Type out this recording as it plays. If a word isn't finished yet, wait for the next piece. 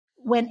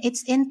when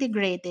it's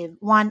integrative,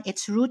 one,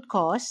 it's root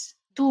cause.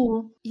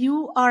 Two,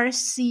 you are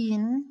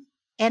seen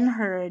and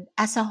heard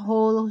as a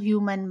whole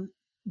human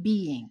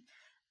being,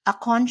 a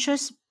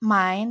conscious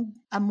mind,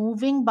 a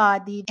moving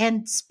body,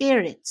 and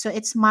spirit. So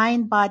it's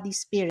mind, body,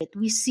 spirit.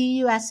 We see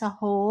you as a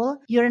whole.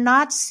 You're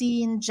not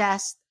seen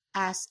just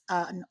as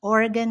an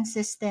organ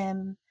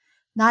system,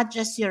 not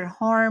just your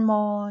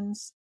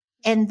hormones.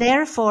 And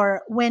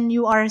therefore, when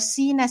you are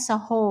seen as a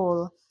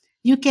whole,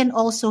 you can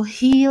also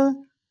heal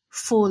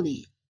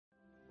fully.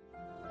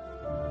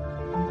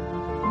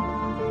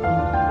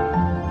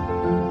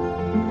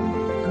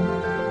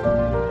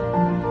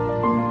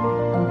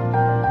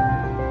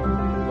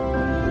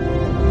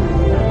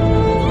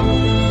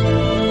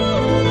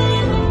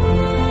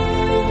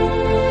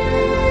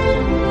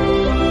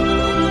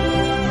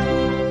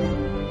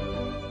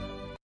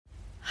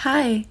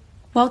 Hi,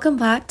 welcome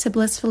back to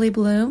Blissfully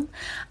Bloom.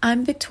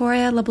 I'm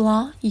Victoria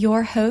LeBlanc,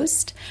 your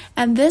host,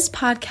 and this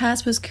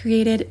podcast was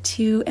created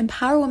to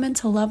empower women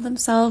to love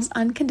themselves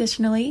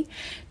unconditionally,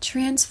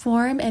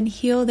 transform and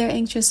heal their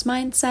anxious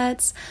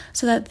mindsets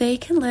so that they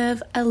can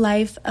live a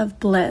life of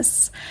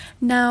bliss.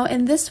 Now,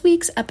 in this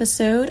week's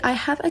episode, I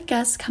have a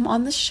guest come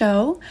on the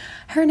show.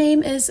 Her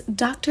name is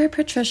Dr.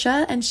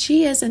 Patricia, and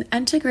she is an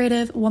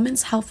integrative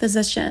women's health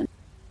physician.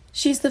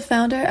 She's the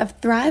founder of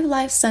Thrive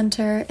Life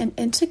Center, an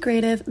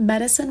integrative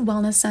medicine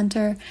wellness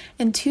center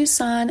in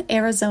Tucson,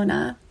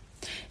 Arizona.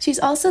 She's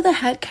also the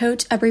head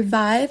coach of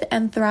Revive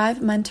and Thrive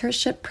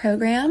Mentorship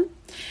Program.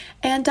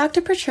 And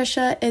Dr.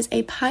 Patricia is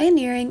a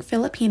pioneering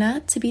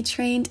Filipina to be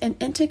trained in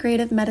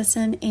integrative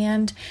medicine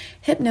and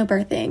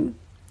hypnobirthing.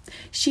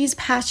 She's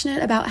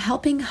passionate about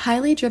helping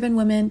highly driven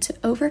women to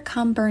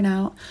overcome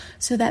burnout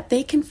so that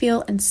they can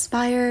feel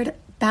inspired,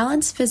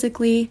 balanced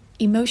physically,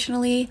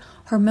 emotionally,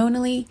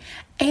 hormonally,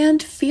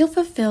 and feel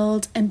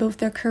fulfilled in both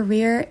their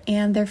career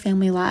and their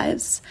family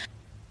lives.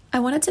 I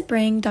wanted to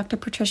bring Dr.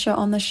 Patricia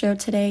on the show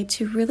today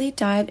to really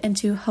dive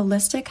into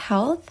holistic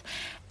health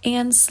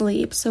and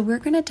sleep. So we're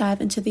going to dive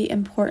into the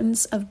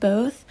importance of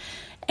both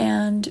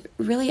and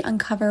really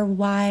uncover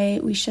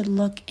why we should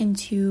look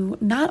into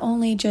not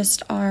only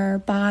just our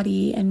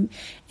body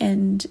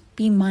and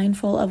be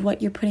mindful of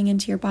what you're putting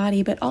into your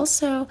body, but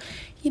also,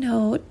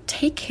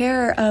 take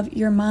care of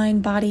your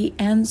mind, body,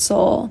 and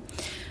soul.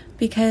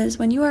 Because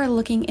when you are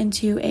looking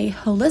into a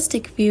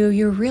holistic view,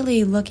 you're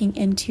really looking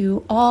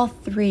into all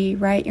three,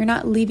 right? You're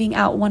not leaving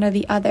out one or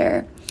the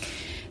other.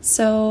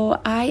 So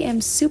I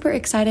am super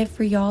excited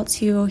for y'all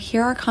to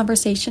hear our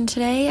conversation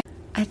today.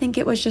 I think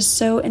it was just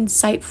so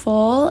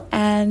insightful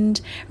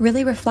and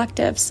really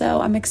reflective.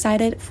 So I'm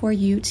excited for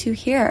you to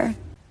hear.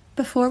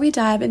 Before we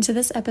dive into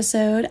this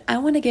episode, I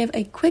want to give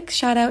a quick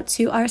shout out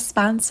to our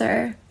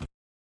sponsor.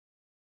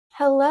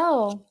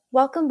 Hello.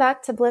 Welcome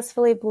back to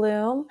Blissfully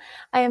Bloom.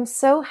 I am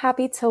so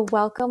happy to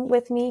welcome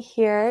with me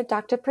here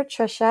Dr.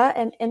 Patricia,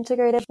 an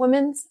integrative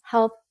women's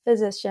health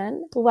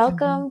physician.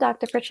 Welcome,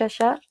 Dr.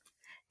 Patricia.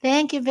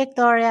 Thank you,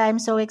 Victoria. I'm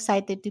so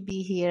excited to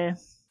be here.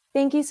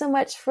 Thank you so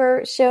much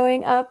for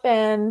showing up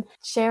and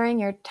sharing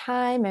your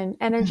time and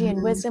energy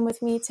and wisdom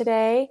with me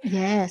today.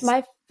 Yes.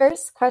 My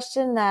first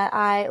question that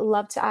I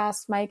love to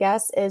ask my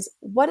guests is,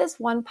 what is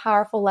one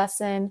powerful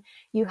lesson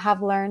you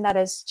have learned that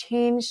has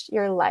changed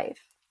your life?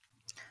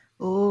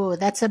 Oh,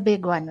 that's a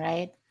big one,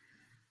 right?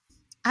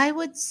 I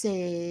would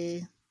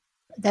say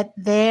that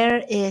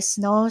there is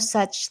no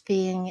such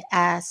thing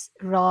as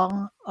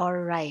wrong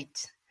or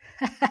right.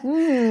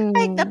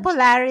 Like the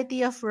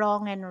polarity of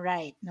wrong and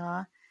right,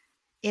 no?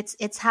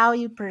 It's how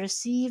you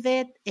perceive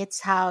it, it's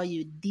how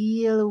you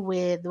deal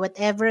with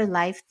whatever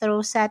life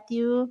throws at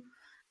you.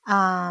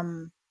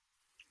 And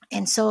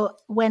so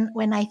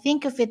when I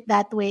think of it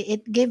that way,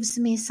 it gives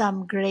me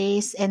some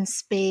grace and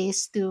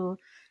space to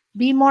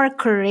be more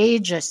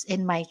courageous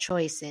in my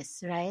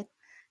choices, right?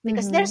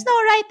 Because there's no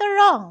right or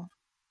wrong.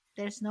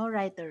 There's no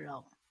right or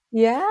wrong.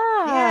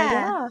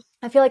 Yeah.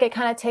 I feel like it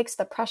kind of takes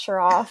the pressure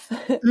off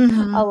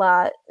a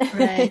lot.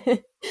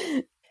 Right.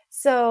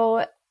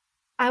 So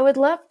I would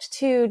love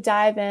to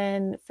dive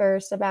in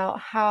first about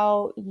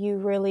how you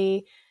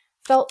really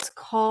felt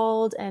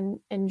called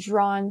and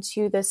drawn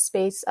to this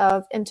space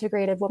of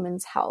integrative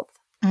women's health.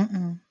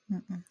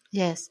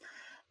 Yes.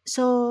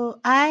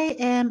 So I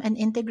am an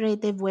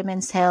integrative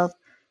women's health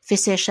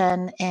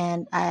physician,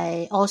 and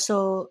I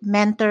also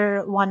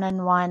mentor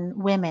one-on-one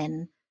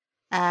women,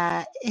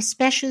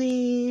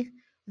 especially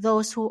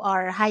those who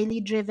are highly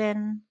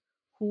driven,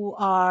 who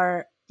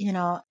are,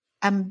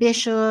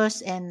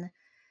 ambitious and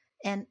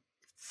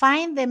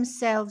find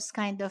themselves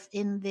kind of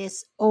in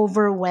this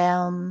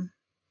overwhelm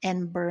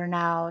and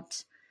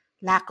burnout,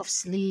 lack of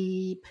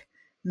sleep,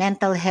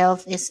 mental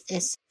health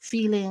is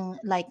feeling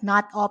like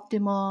not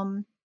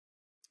optimum.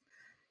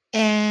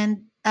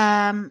 And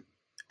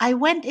I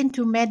went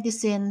into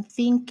medicine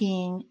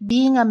thinking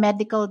being a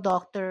medical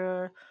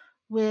doctor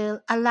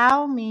will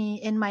allow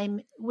me in my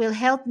will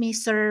help me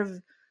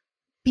serve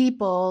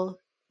people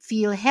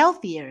feel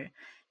healthier.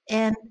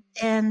 And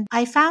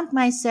I found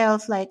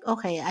myself like,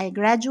 okay, I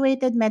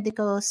graduated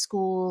medical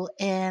school,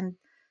 and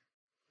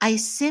I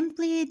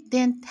simply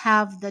didn't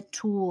have the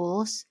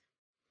tools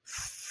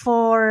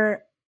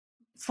for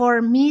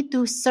me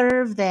to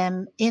serve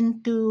them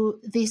into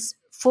this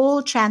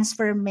full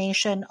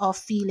transformation of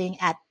feeling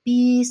at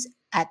peace,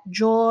 at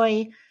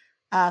joy,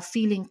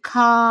 feeling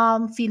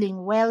calm,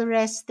 feeling well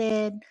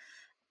rested.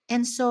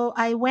 And so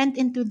I went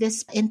into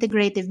this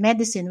integrative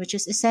medicine, which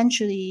is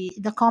essentially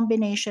the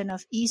combination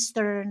of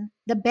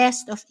the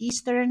best of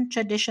Eastern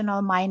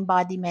traditional mind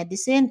body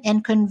medicine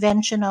and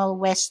conventional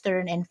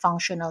Western and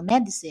functional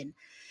medicine.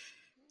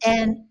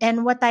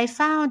 And what I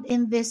found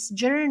in this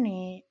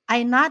journey,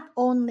 I not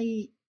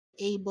only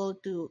able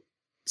to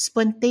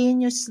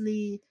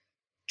spontaneously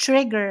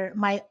trigger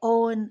my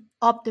own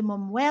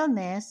optimum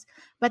wellness,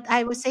 but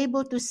I was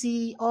able to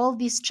see all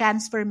these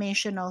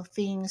transformational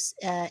things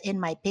in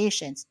my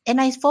patients.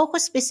 And I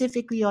focus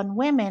specifically on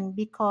women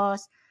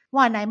because,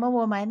 one, I'm a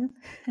woman.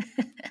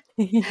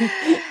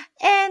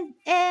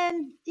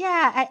 And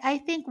yeah, I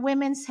think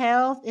women's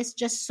health is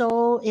just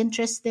so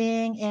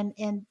interesting,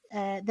 and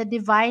the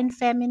divine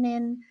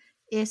feminine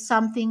is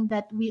something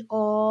that we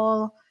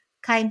all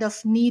kind of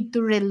need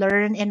to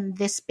relearn in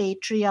this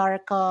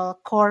patriarchal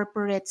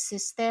corporate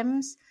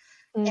systems.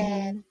 And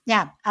Hmm.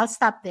 yeah, I'll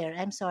stop there.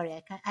 I'm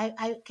sorry,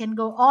 I can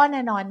go on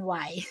and on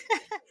why.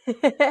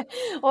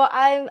 Well,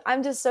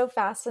 I'm just so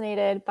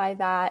fascinated by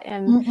that,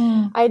 and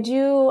Mm-mm. I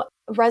do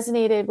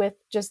resonated with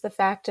just the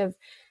fact of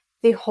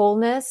the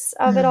wholeness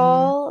of it Mm-hmm.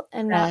 all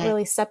and not Right,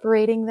 really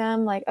separating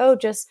them like, oh,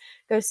 just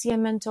go see a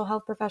mental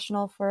health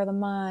professional for the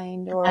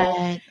mind or,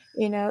 right,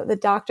 the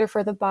doctor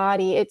for the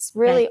body. It's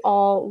right, really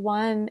all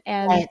one.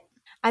 And right.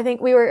 I think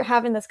we were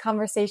having this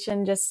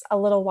conversation just a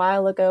little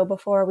while ago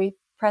before we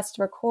pressed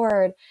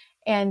record.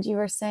 And you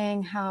were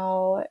saying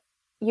how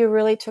you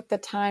really took the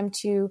time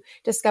to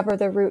discover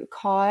the root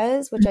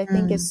cause, which I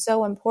think is Mm-mm.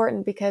 so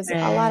important because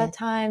a lot of Right.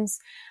 times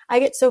I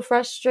get so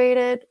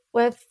frustrated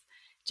with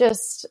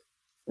just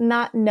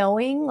not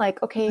knowing,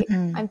 like, okay,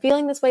 Mm-mm. I'm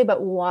feeling this way,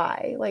 but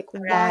why? Like,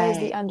 why is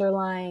the Right.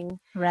 underlying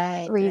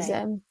Right, right,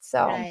 reason?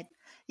 So, right.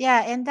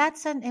 Yeah, and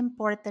that's an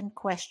important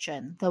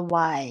question, the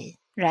why,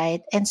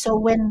 right? And so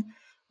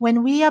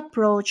when we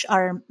approach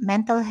our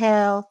mental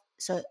health,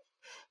 so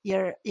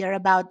you're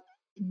about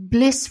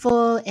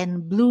blissful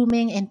and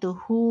blooming into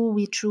who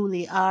we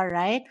truly are,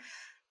 right?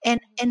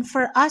 And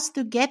for us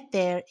to get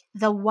there,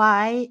 the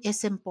why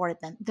is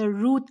important, the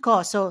root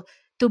cause. So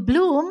to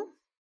bloom,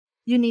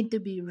 you need to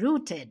be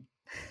rooted.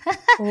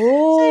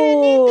 So you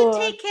need to oh,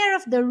 take care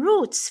of the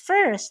roots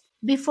first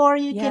before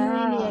you can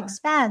really yeah.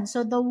 expand.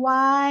 So the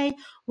why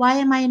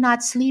am I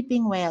not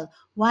sleeping well?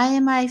 Why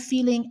am I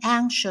feeling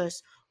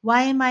anxious?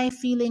 Why am I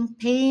feeling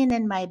pain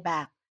in my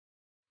back?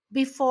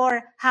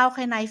 Before, how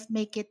can I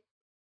make it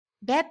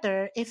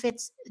better? If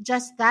it's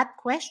just that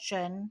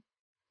question,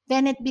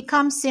 then it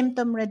becomes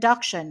symptom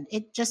reduction.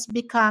 It just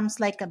becomes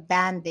like a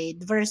band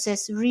aid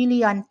versus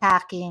really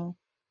unpacking.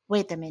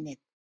 Wait a minute.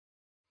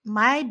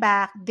 My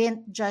back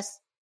didn't just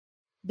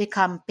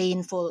become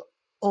painful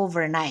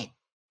overnight.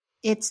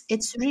 It's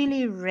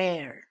really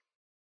rare.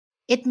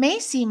 It may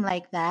seem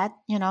like that,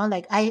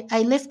 like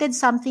I lifted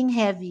something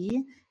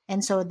heavy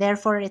and so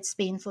therefore it's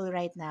painful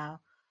right now.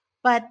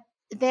 But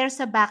there's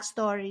a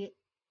backstory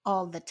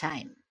all the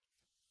time.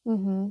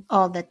 Mm-hmm.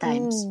 All the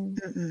times. Mm.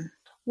 Mm-mm.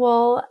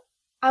 Well,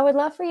 I would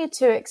love for you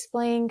to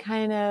explain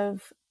kind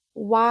of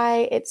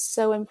why it's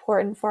so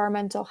important for our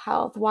mental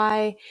health,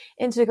 why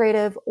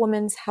integrative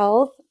women's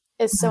health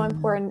is so Mm.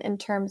 important in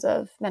terms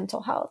of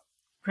mental health.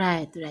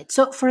 Right, right.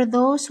 So for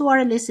those who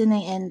are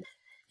listening and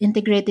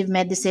integrative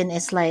medicine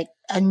is like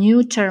a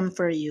new term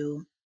for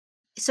you.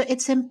 So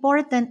it's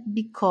important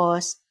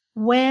because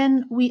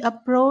when we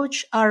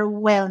approach our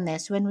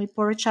wellness, when we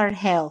approach our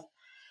health,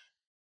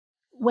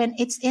 when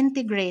it's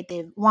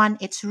integrative, one,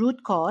 it's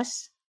root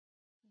cause.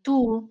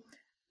 Two,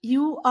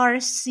 you are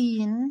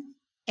seen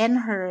and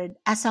heard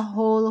as a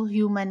whole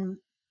human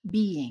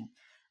being,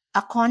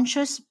 a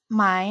conscious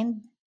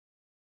mind,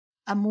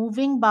 a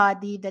moving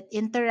body that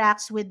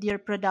interacts with your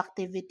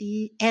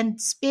productivity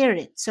and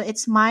spirit. So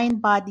it's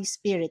mind, body,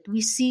 spirit.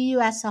 We see you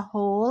as a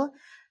whole,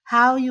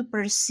 how you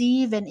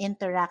perceive and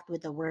interact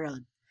with the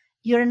world.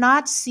 You're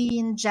not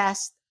seen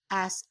just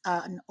as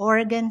an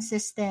organ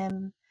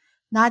system,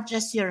 not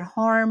just your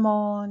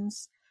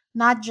hormones,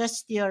 not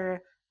just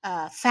your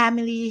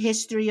family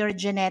history or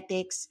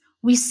genetics.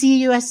 We see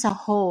you as a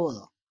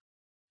whole.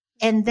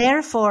 And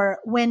therefore,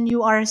 when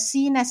you are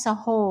seen as a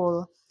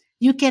whole,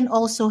 you can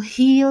also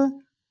heal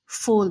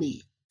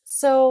fully.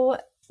 So,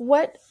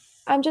 what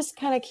I'm just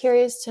kind of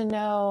curious to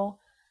know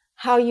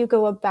how you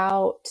go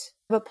about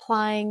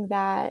applying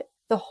that,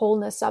 the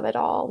wholeness of it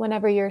all,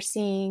 whenever you're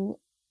seeing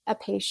a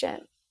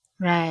patient.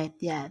 Right.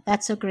 Yeah.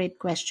 That's a great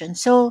question.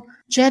 So,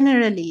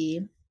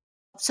 generally,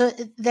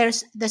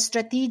 there's the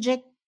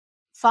strategic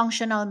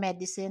functional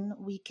medicine.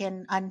 We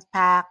can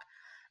unpack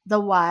the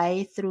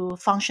why through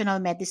functional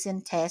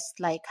medicine tests,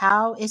 like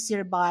how is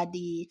your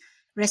body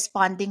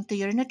responding to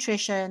your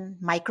nutrition.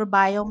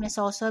 Microbiome is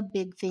also a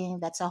big thing.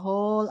 That's a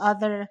whole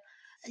other,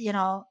 you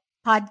know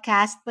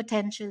podcast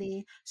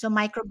potentially. So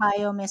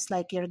microbiome is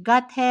like your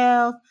gut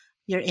health,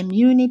 your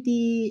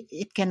immunity.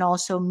 It can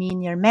also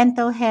mean your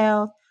mental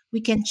health.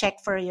 We can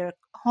check for your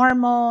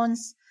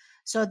hormones.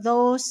 So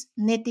those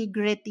nitty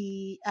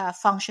gritty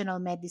functional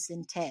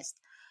medicine tests.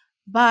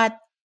 But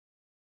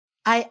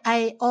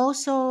I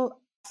also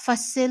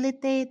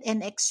facilitate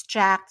and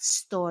extract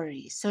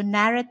stories. So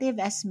narrative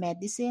as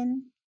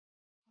medicine,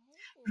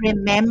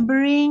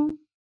 remembering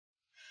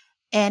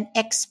and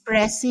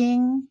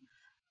expressing.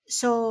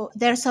 So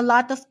there's a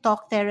lot of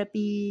talk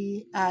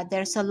therapy.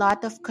 There's a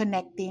lot of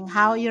connecting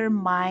how your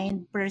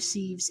mind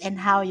perceives and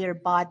how your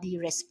body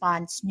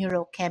responds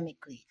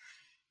neurochemically.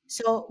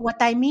 So what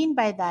I mean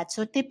by that,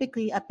 so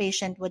typically a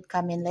patient would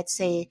come in, let's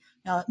say,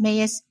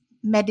 May is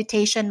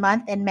meditation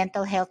month and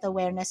mental health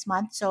awareness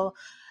month. So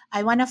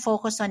I want to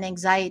focus on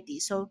anxiety.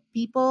 So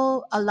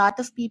a lot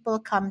of people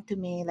come to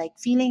me like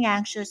feeling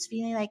anxious,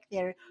 feeling like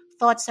their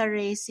thoughts are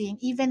racing,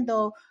 even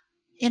though,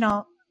 you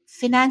know,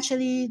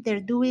 financially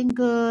they're doing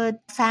good,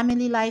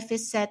 family life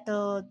is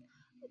settled,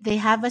 they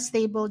have a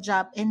stable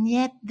job, and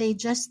yet they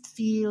just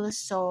feel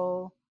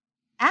so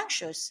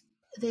anxious.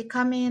 They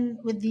come in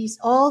with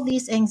all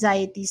these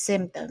anxiety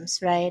symptoms,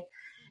 right?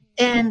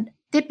 And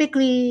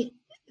typically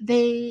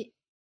they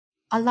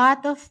a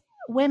lot of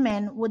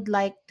women would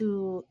like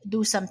to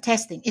do some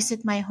testing. Is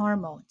it my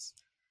hormones?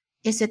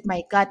 Is it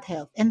my gut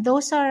health? And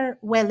those are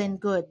well and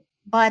good,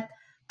 but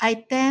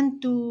I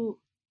tend to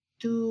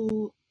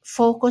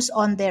focus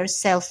on their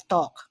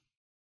self-talk,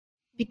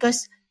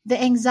 because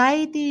the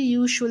anxiety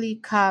usually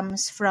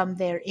comes from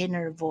their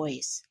inner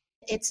voice.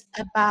 It's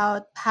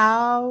about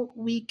how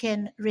we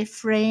can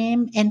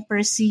reframe and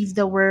perceive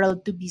the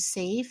world to be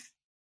safe,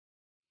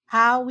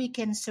 how we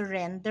can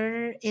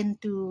surrender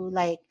into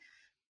like,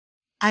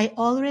 I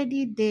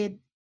already did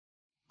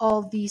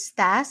all these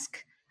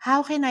tasks.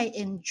 How can I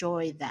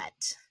enjoy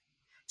that?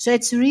 So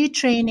it's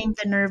retraining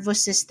the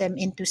nervous system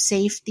into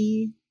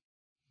safety,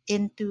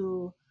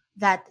 into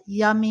that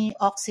yummy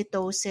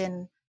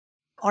oxytocin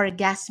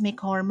orgasmic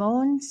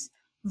hormones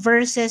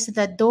versus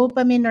the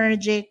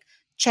dopaminergic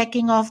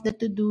checking off the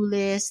to-do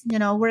list.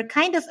 We're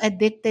kind of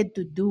addicted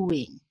to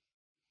doing.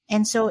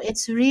 And so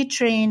it's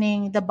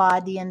retraining the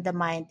body and the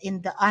mind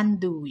in the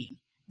undoing,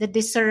 the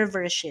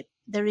deservership,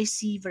 the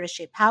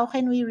receivership. How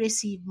can we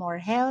receive more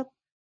help?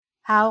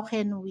 How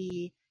can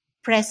we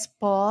press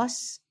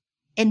pause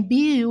and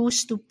be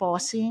used to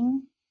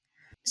pausing?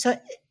 So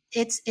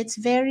it's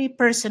very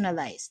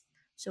personalized.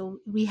 So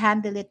we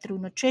handle it through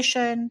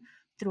nutrition,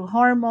 through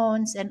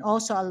hormones, and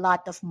also a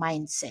lot of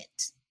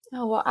mindset.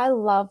 Oh, well, I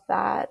love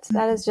that.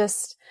 That is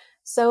just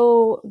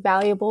so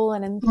valuable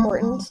and Mm-hmm.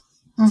 important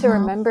to Mm-hmm.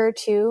 remember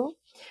too.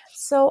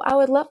 So I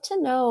would love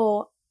to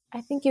know,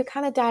 I think you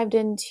kind of dived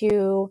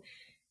into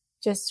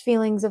just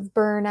feelings of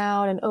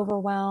burnout and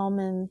overwhelm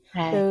and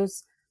Right.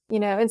 those,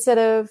 instead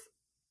of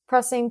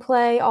pressing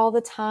play all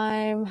the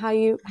time, how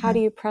do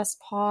you press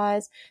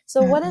pause?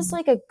 So what is Mm-hmm.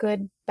 like a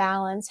good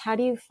balance? How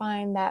do you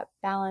find that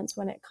balance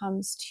when it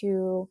comes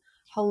to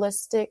a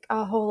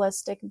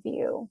holistic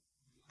view?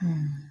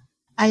 Mm.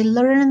 I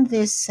learned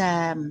this.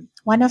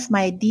 One of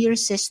my dear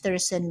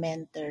sisters and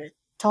mentor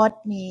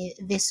taught me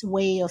this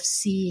way of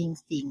seeing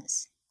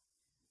things.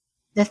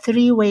 The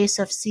three ways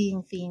of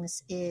seeing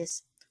things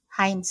is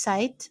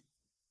hindsight,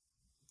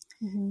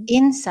 Mm-hmm.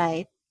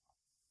 insight,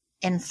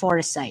 and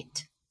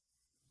foresight.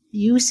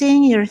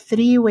 Using your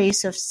three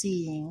ways of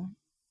seeing.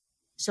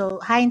 So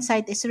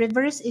hindsight is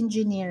reverse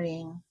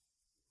engineering.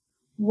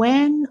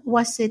 When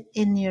was it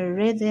in your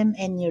rhythm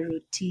and your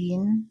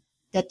routine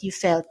that you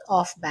felt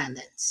off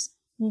balance?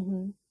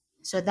 Mm-hmm.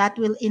 So that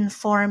will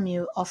inform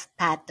you of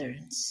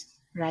patterns,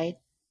 right?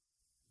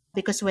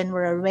 Because when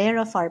we're aware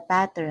of our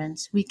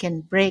patterns, we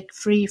can break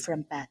free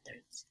from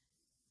patterns.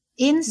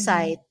 Mm-hmm.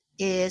 Insight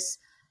is,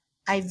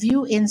 I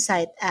view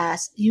insight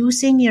as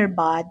using your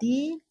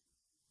body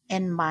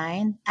and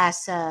mind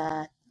as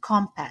a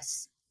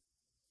compass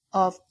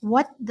of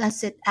what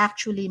does it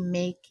actually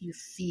make you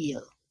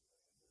feel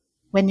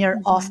when you're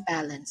Mm-hmm. off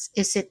balance.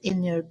 Is it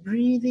in your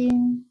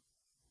breathing?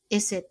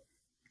 Is it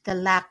the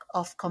lack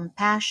of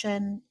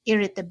compassion,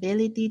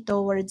 irritability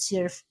towards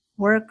your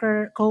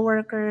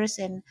coworkers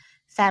and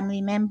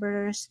family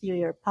members,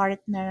 your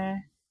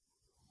partner?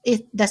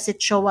 Does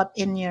it show up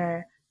in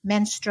your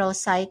menstrual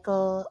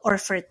cycle or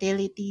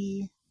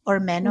fertility or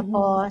Mm-hmm.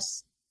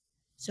 menopause?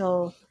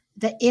 So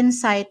the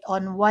insight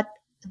on what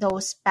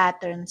those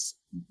patterns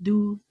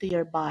do to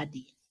your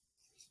body.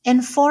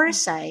 And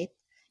foresight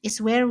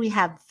is where we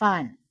have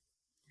fun.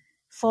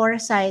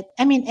 Foresight,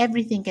 I mean,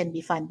 everything can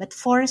be fun, but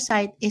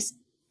foresight is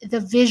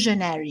the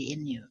visionary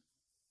in you.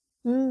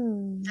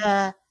 Mm.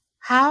 The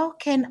how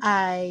can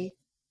I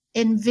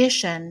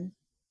envision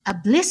a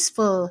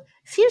blissful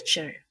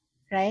future,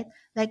 right?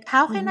 Like,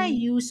 how can I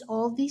Mm-hmm. use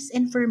all this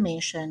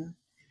information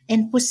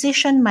and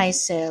position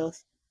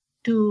myself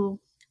to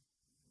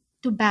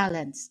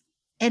balance?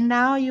 And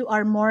now you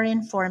are more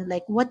informed,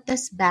 like, what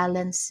does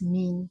balance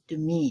mean to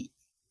me?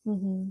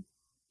 Mm-hmm.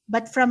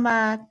 But from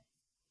a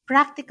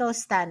practical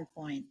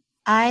standpoint,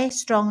 I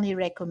strongly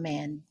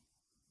recommend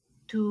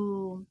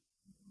to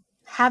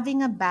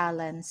having a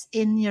balance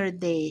in your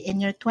day,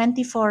 in your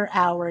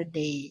 24-hour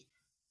day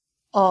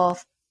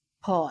of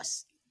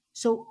pause.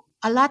 So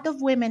a lot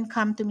of women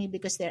come to me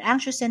because they're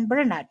anxious and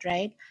burnout,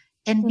 right?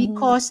 And Mm-hmm.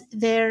 because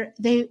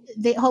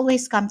they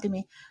always come to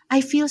me,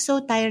 I feel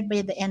so tired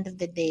by the end of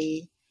the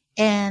day.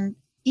 And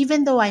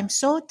even though I'm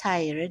so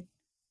tired,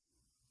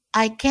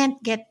 I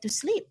can't get to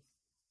sleep.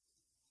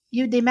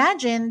 You'd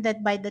imagine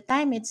that by the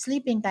time it's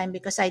sleeping time,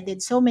 because I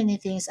did so many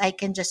things, I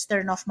can just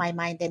turn off my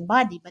mind and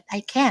body, but I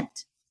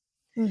can't,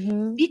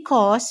 Mm-hmm.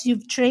 because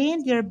you've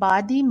trained your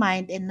body,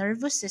 mind, and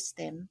nervous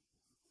system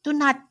to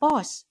not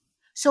pause.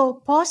 So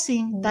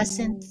pausing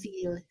doesn't Mm-hmm.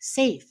 feel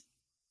safe.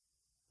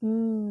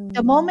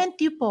 The Mm. moment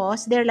you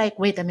pause, they're like,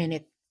 wait a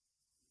minute,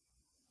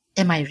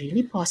 am I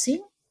really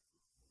pausing?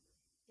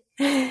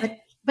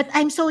 But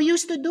I'm so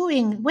used to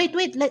doing, wait,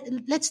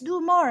 let's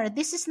do more.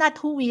 This is not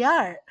who we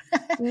are.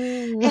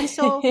 Mm. And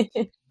so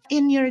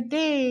in your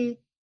day,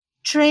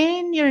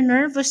 train your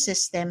nervous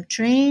system,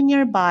 train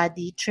your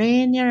body,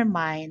 train your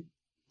mind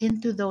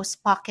into those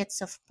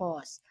pockets of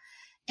pause.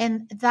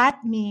 And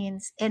that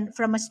means, and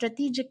from a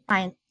strategic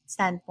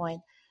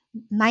standpoint,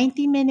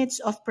 90 minutes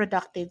of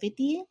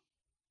productivity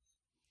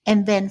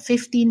and then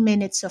 15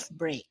 minutes of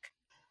break.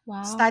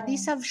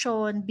 Studies Wow. have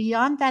shown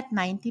beyond that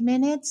 90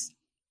 minutes,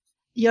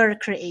 your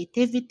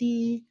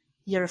creativity,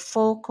 your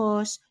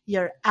focus,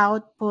 your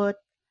output,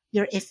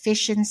 your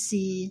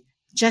efficiency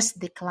just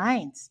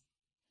declines.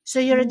 So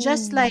you're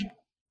just like Mm.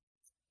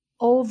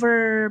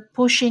 over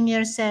pushing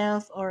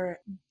yourself or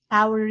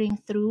powering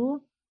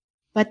through,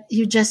 but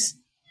you're just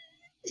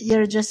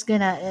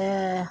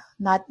gonna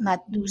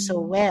not do so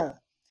Mm. well.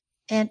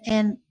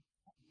 And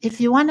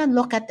if you want to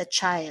look at the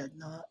child,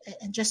 no,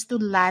 and just to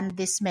land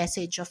this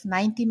message of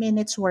 90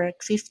 minutes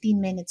work, 15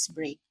 minutes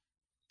break.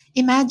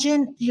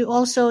 Imagine you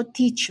also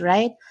teach,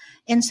 right?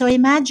 And so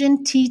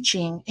imagine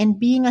teaching and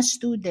being a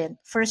student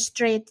for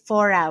straight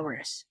 4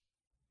 hours.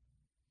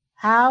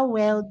 How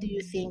well do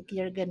you think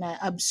you're gonna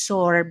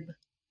absorb,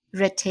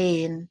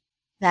 retain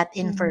that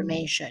Mm-hmm.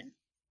 information?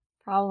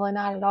 Probably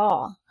not at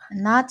all.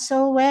 Not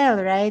so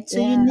well, right? So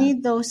you Yeah.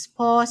 need those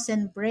pause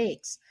and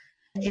breaks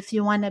if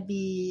you want to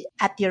be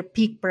at your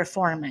peak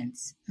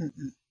performance.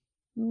 Mm-mm.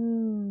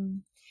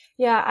 Mm.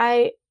 Yeah,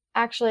 I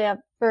actually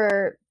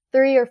for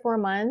 3 or 4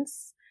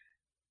 months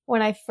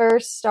when I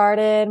first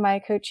started my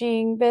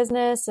coaching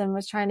business and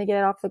was trying to get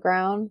it off the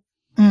ground,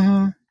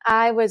 Mm-hmm.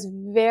 I was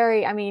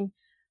I mean,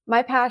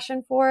 my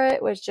passion for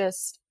it was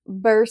just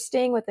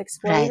bursting with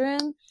Right.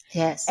 explosion.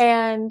 Yes.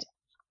 And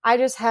I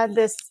just had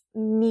this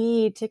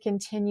need to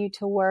continue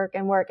to work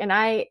and work. And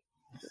I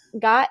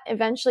got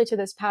eventually to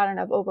this pattern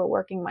of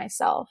overworking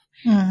myself,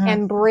 Mm-hmm.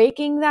 and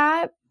breaking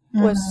that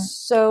was Mm-hmm.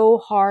 so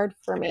hard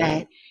for me.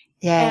 Right.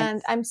 Yes.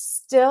 And I'm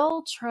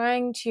still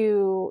trying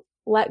to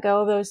let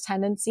go of those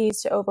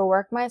tendencies to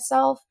overwork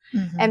myself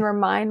Mm-hmm. and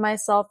remind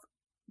myself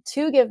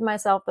to give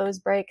myself those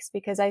breaks,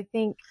 because I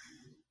think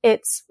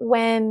it's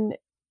when,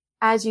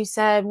 as you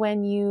said,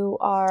 when you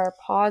are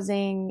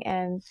pausing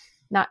and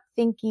not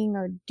thinking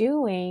or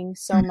doing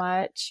so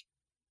much,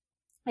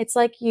 it's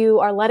like you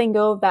are letting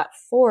go of that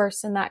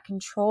force and that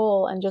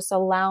control and just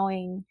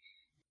allowing,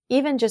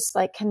 even just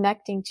like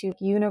connecting to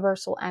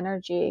universal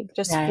energy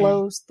just Right.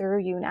 flows through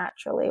you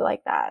naturally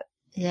like that.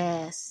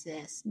 Yes.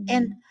 Yes.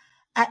 And Mm-hmm.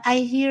 I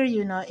hear,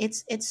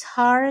 it's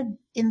hard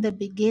in the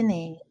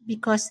beginning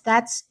because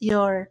that's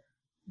your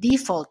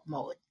default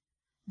mode.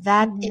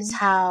 That is Mm-hmm.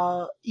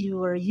 how you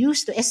were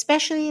used to,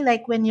 especially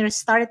like when you're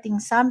starting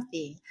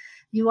something,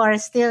 you are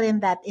still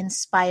in that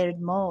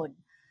inspired mode.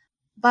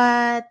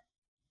 But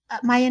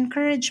my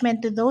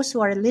encouragement to those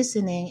who are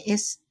listening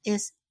is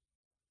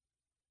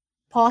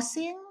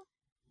pausing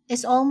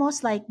is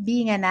almost like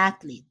being an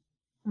athlete.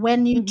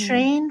 When you Mm-hmm.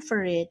 train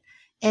for it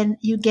and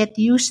you get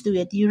used to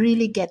it, you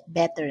really get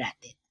better at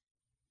it.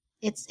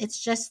 It's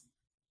just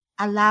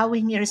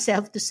allowing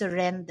yourself to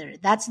surrender.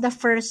 That's the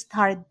first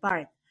hard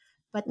part.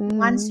 But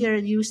once Mm-hmm. you're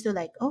used to,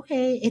 like,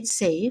 okay, it's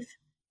safe.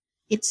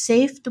 It's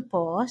safe to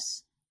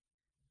pause.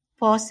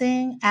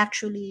 Pausing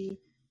actually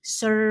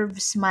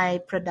serves my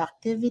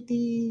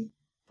productivity.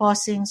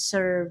 Pausing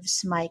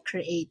serves my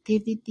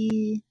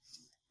creativity.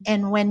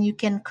 And when you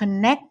can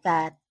connect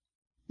that,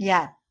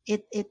 yeah,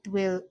 it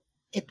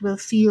will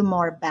feel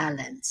more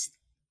balanced.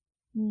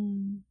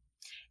 Mm.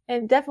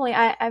 And definitely,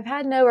 I've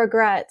had no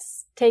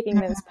regrets taking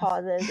those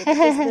pauses. It's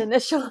just the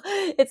initial,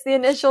 it's the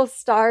initial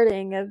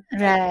starting of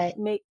like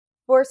Right.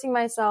 forcing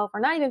myself, or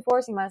not even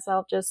forcing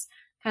myself, just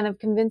kind of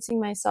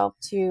convincing myself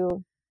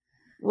to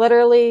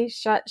literally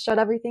shut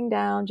everything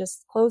down,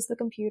 just close the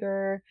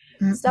computer,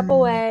 step Mm-mm.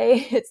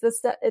 away. It's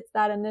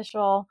that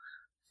initial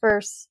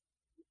first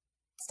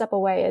step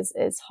away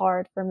is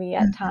hard for me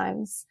at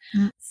times.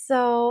 Mm-mm.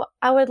 So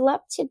I would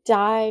love to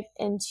dive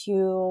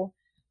into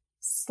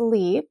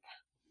sleep.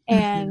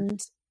 Mm-hmm.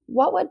 And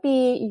what would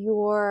be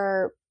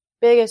your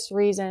biggest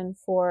reason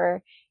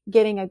for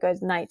getting a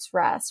good night's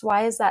rest?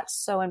 Why is that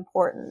so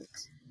important?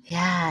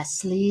 Yeah,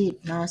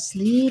 sleep. No,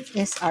 sleep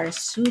is our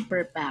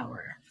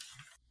superpower.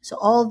 So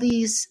all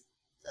these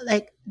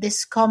like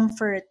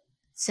discomfort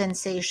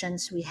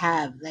sensations we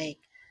have, like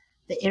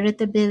the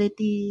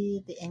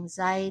irritability, the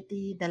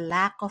anxiety, the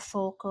lack of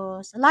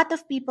focus. A lot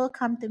of people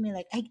come to me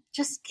like, I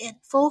just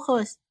can't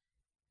focus.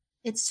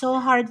 It's so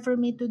hard for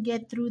me to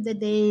get through the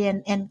day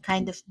and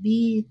kind of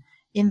be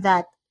in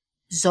that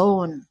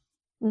zone.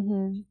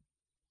 Mm-hmm.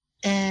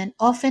 And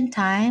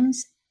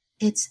oftentimes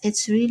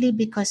it's really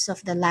because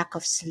of the lack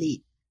of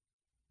sleep.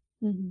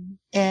 Mm-hmm.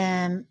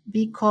 And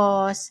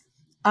because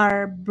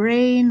our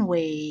brain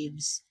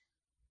waves,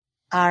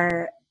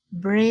 our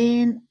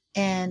brain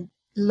and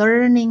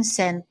learning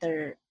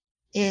center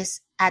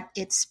is at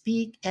its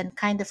peak, and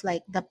kind of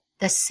like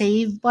the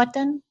save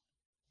button,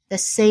 the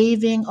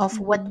saving of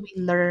what Mm-hmm. we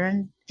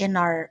learned in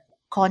our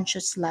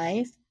conscious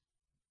life,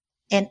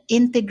 and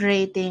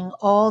integrating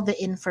all the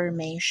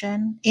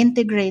information,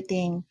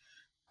 integrating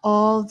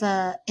all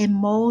the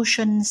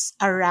emotions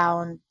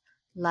around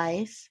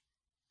life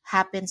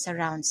happens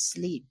around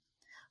sleep.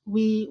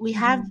 We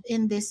have Mm-hmm.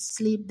 in this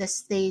sleep the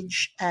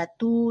stage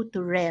 2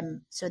 to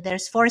REM. So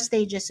there's 4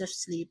 stages of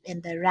sleep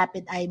in the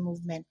rapid eye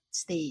movement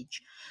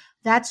stage.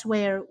 That's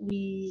where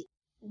we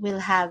will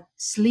have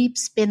sleep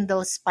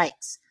spindle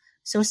spikes.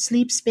 So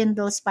sleep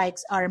spindle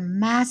spikes are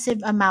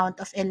massive amount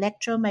of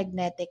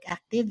electromagnetic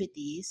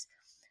activities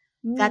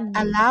that Mm.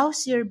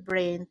 allows your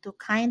brain to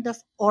kind of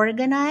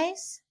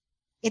organize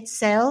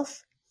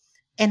itself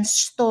and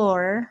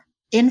store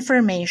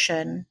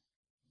information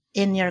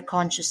in your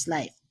conscious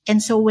life.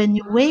 And so when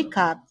you wake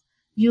up,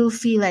 you'll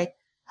feel like,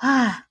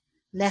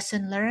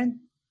 lesson learned,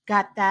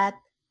 got that,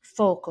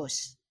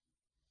 focus.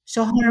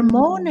 So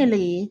Mm.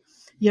 hormonally,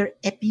 your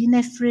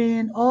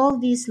epinephrine, all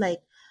these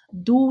like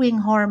doing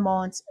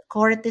hormones,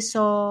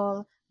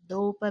 cortisol,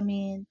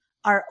 dopamine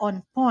are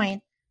on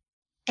point,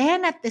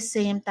 and at the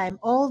same time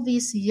all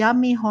these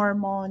yummy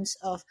hormones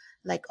of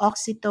like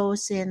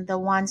oxytocin, the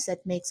ones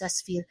that makes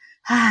us feel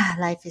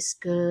life is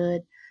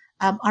good,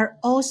 are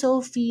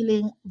also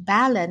feeling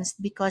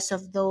balanced because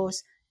of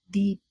those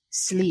deep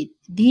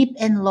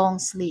and long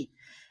sleep.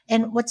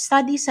 And what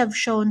studies have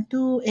shown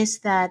too is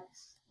that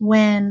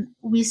when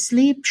we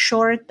sleep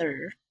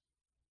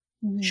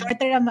Mm-hmm.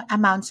 shorter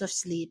amounts of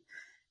sleep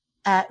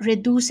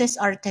reduces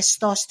our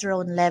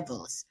testosterone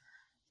levels.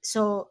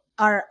 So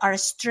our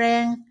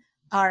strength,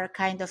 our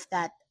kind of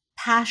that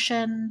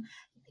passion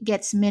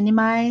gets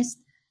minimized.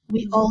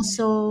 We Mm-hmm.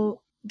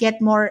 also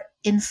get more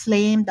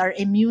inflamed. Our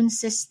immune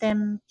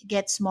system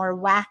gets more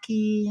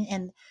wacky,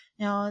 and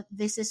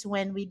this is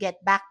when we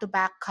get back to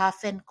back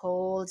cough and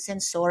colds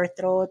and sore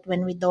throat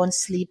when we don't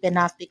sleep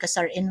enough because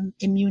our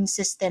immune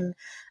system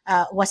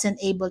wasn't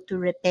able to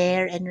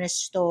repair and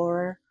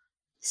restore.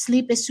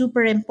 Sleep is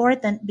super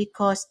important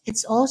because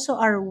it's also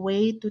our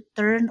way to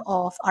turn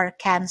off our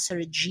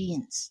cancer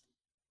genes.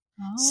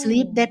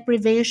 Sleep Oh,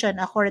 deprivation,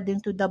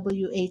 according to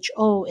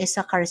WHO, is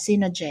a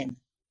carcinogen.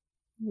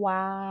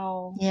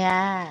 wow.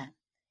 Yeah.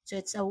 So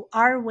it's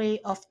our way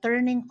of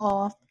turning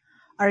off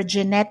our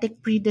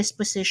genetic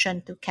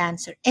predisposition to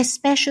cancer,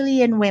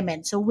 especially in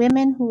women. So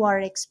women who are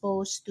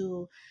exposed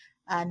to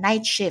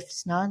night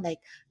shifts, no, like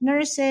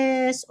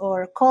nurses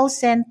or call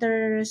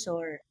centers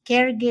or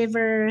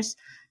caregivers,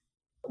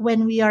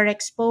 when we are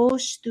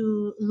exposed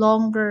to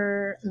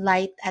longer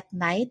light at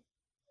night,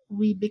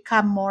 we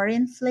become more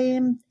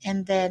inflamed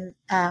and then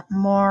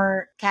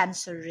more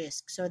cancer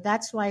risk. So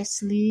that's why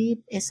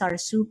sleep is our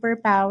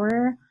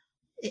superpower.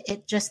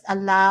 It just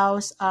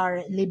allows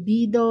our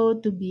libido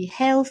to be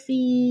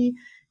healthy.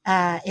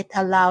 It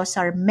allows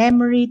our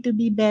memory to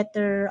be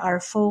better, our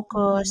Mm-hmm.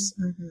 focus.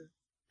 Mhm.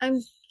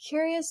 I'm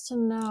curious to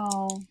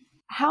know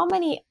how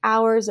many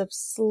hours of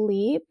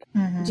sleep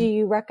do Mhm.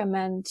 you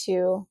recommend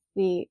to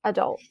the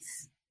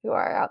adults who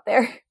are out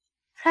there?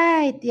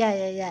 Right. Yeah,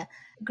 yeah, yeah.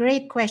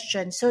 Great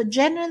question. So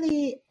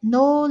generally,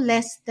 no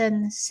less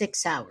than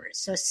 6 hours.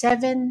 So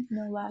seven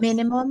No less.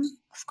 minimum.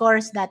 Of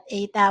course, that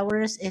 8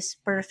 hours is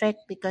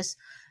perfect because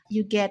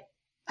you get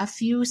a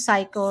few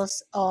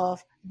cycles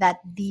of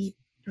that deep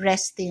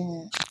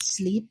resting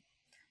sleep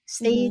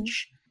Mm-hmm.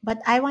 stage. But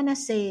I want to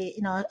say,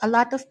 a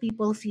lot of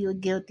people feel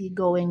guilty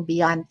going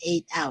beyond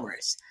 8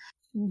 hours.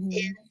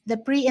 Mm-hmm. The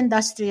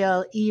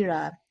pre-industrial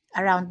era,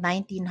 around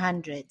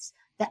 1900s,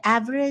 the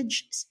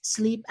average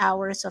sleep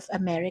hours of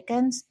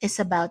Americans is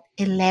about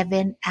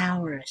 11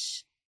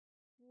 hours.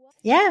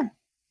 Yeah,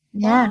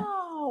 yeah,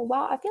 Wow.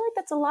 Wow. I feel like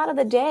that's a lot of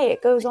the day.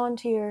 It goes on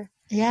to your.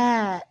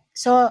 yeah.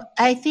 So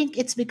I think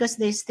it's because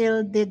they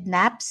still did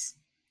naps.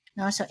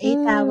 No, so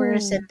 8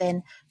 hours and Mm.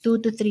 then 2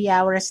 to 3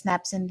 hours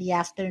naps in the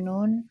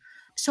afternoon.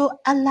 So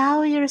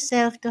allow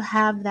yourself to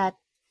have that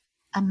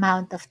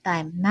amount of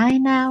time,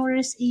 9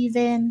 hours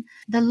even.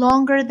 The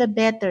longer the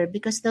better,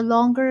 because the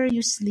longer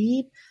you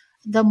sleep,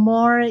 the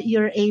more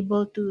you're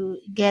able to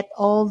get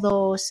all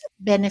those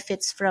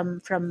benefits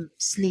from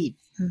sleep.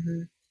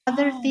 Mhm.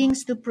 Other Oh.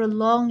 things to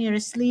prolong your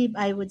sleep,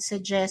 I would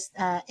suggest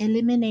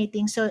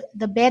eliminating. So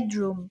the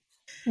bedroom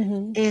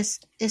Mm-hmm. is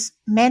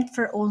meant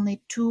for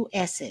only two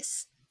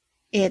S's.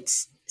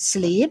 It's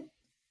sleep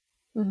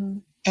Mm-hmm.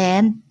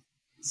 and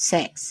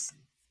sex.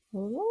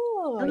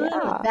 Oh, Oh,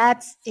 yeah.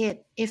 that's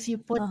it. If you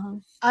put Uh-huh.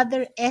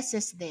 other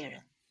S's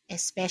there,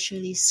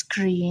 especially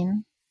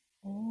screen,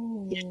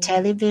 your Oh.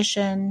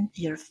 television,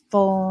 your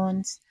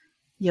phones,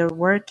 your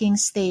working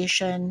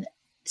station,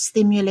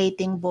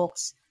 stimulating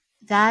books,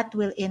 that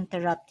will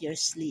interrupt your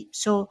sleep.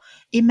 So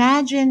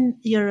imagine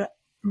your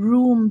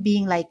room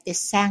being like this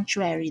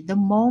sanctuary. The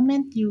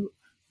moment you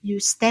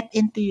step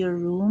into your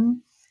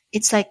room,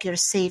 it's like your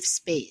safe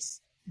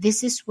space.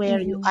 This is where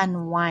you Mm-hmm.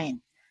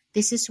 unwind.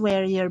 This is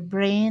where your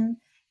brain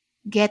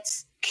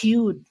gets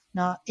cued.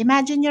 No,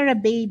 imagine you're a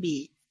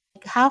baby.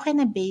 Like, how can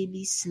a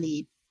baby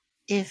sleep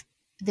if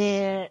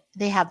they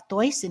have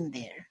toys in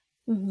there?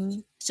 Mm-hmm.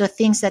 So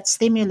things that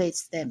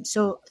stimulates them.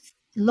 So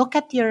look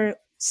at your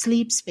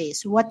sleep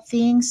space. What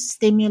things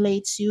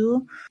stimulates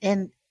you,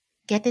 and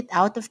get it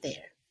out of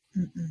there.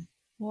 Mm-mm.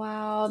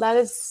 Wow, that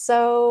is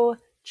so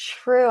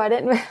true. I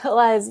didn't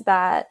realize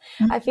that.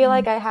 I feel Mm-mm.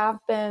 like I have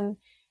been,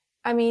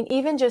 I mean,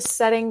 even just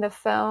setting the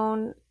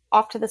phone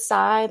off to the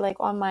side, like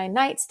on my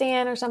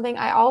nightstand or something,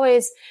 I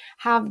always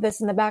have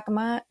this in the back of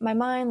my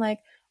mind, like,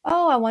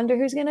 oh, I wonder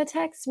who's going to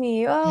text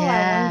me. Oh,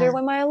 I wonder Yeah.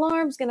 when my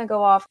alarm's going to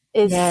go off,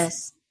 is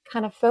Yes.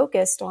 kind of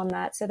focused on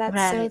that. So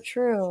that's so Right.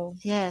 true.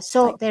 Yeah.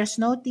 So Like, there's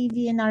no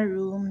TV in our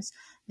rooms.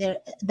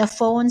 The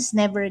phones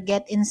never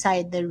get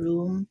inside the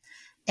room,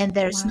 and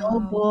there's no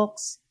wow.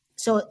 books.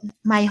 So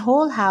my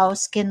whole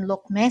house can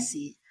look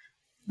messy,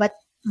 but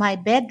my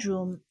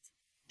bedroom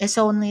is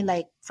only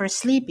like for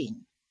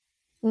sleeping.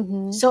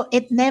 Mm-hmm. So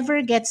it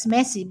never gets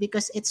messy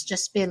because it's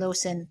just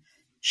pillows and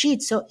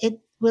sheets. So it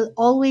will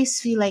always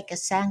feel like a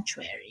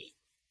sanctuary.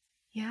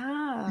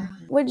 Yeah.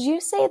 Would you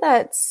say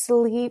that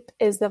sleep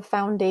is the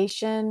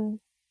foundation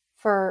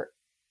for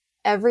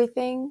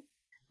everything?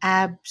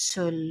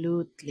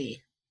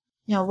 Absolutely.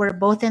 We're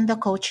both in the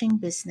coaching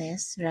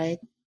business, right?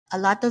 A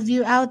lot of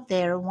you out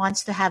there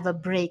wants to have a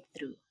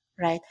breakthrough,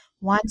 right?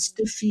 Wants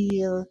to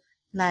feel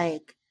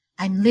like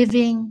I'm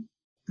living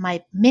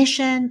my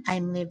mission,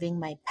 I'm living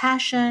my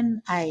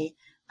passion, I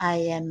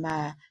am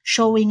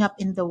showing up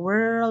in the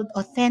world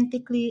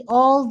authentically.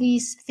 All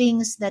these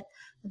things that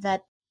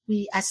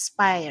we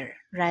aspire,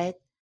 right?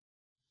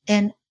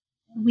 And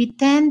we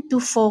tend to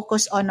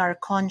focus on our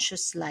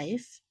conscious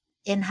life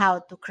and how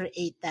to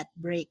create that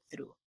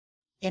breakthrough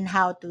and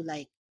how to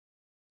like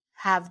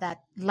have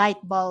that light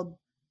bulb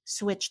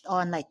switched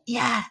on, like,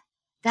 yeah,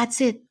 that's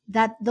it,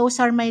 that those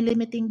are my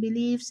limiting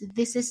beliefs,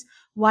 this is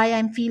why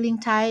I'm feeling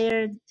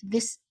tired,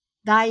 this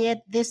diet,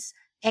 this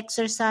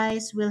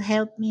exercise will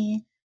help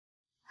me.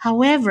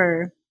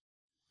 However,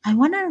 I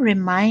want to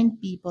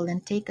remind people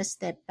and take a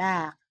step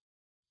back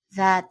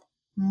that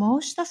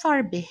most of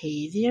our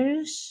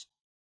behaviors,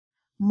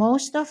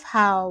 most of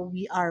how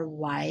we are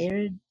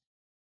wired,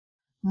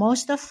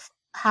 most of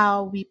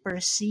how we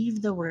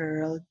perceive the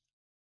world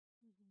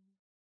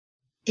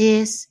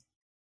is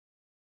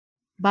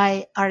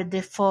by our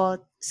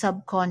default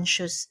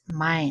subconscious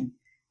mind.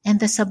 And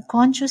the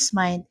subconscious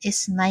mind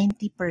is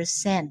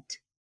 90%.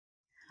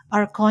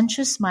 Our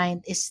conscious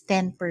mind is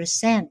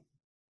 10%.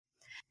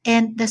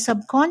 And the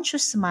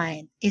subconscious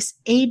mind is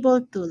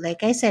able to,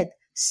 like I said,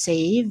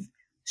 save,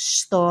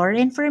 store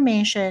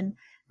information,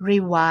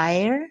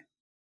 rewire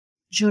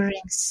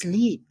during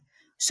sleep.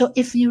 So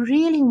if you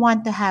really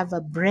want to have a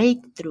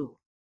breakthrough,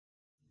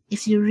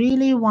 if you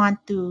really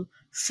want to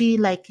feel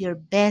like your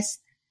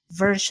best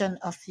version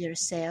of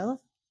yourself,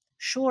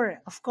 sure,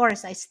 of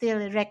course, I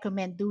still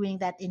recommend doing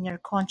that in your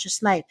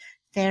conscious life.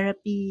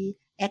 Therapy,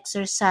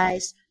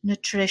 exercise,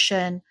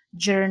 nutrition,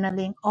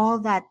 journaling, all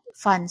that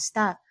fun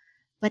stuff.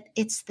 But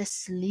it's the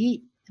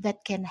sleep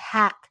that can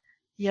hack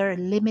your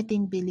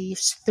limiting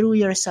beliefs through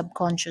your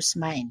subconscious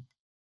mind.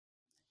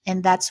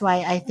 And that's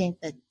why I think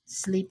that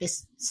sleep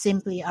is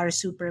simply our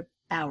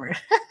superpower.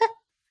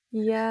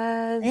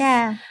 Yes.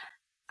 Yeah.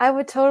 I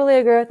would totally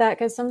agree with that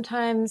because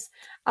sometimes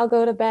I'll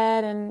go to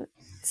bed and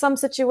some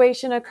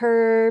situation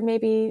occurred,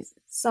 maybe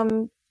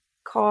some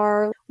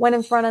car went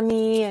in front of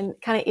me and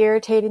kind of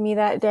irritated me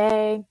that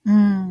day.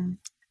 Mm,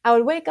 I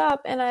would wake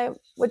up and I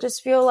would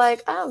just feel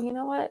like, oh, you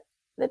know what?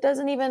 That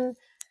doesn't even,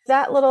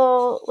 that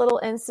little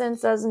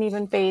instance doesn't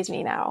even phase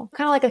me now.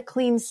 Kind of like a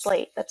clean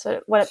slate. That's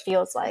what it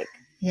feels like.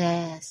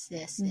 yes,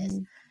 yes, yes.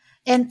 Mm-hmm.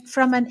 And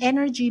from an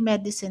energy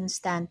medicine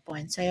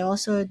standpoint, so I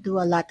also do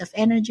a lot of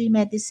energy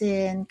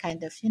medicine,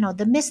 kind of,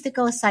 the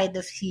mystical side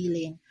of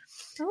healing.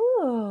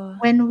 Oh.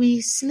 When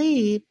we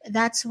sleep,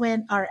 that's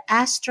when our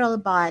astral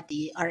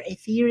body, our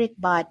etheric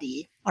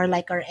body, or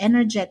like our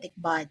energetic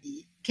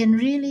body, can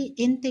really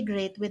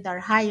integrate with our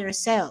higher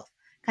self,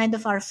 kind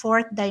of our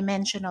fourth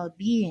dimensional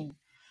being.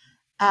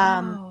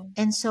 Wow.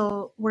 And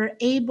so we're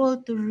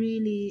able to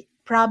really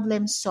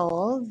problem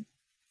solve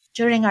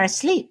during our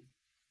sleep.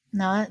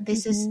 No,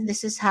 this is Mm-hmm.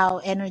 this is how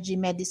energy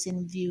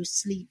medicine views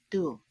sleep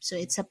too. So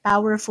it's a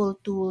powerful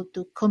tool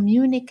to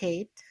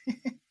communicate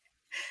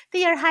to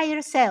your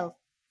higher self.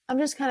 I'm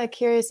just kind of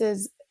curious,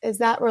 is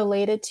that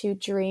related to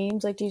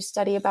dreams? Like, do you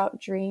study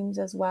about dreams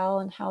as well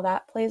and how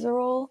that plays a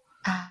role?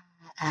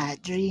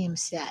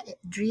 Dreams, yeah.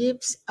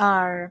 Dreams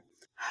are,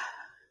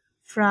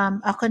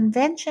 from a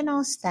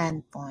conventional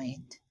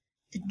standpoint,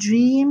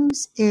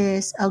 dreams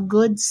is a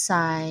good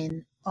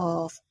sign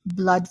of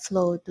blood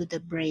flow to the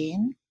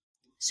brain.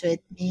 So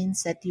it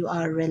means that you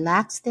are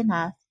relaxed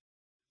enough,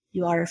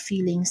 you are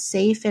feeling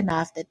safe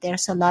enough that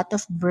there's a lot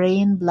of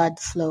brain blood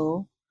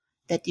flow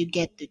that you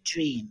get to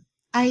dream.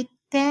 I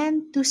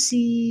tend to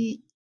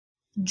see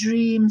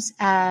dreams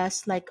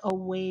as like a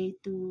way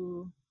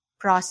to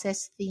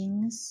process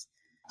things,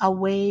 a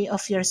way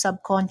of your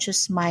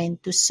subconscious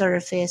mind to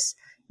surface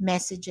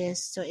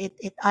messages. So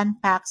it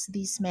unpacks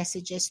these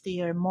messages to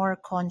your more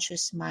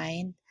conscious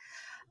mind.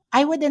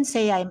 I wouldn't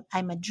say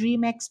I'm a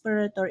dream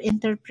expert or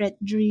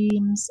interpret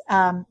dreams,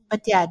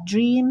 but yeah,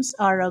 dreams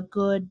are a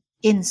good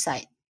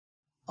insight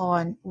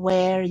on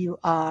where you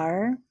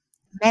are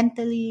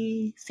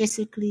mentally,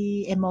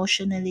 physically,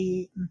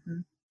 emotionally.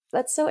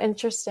 That's so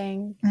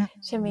interesting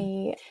to Mhm.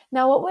 me.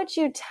 Now, what would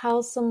you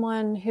tell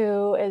someone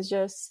who is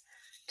just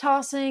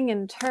tossing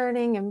and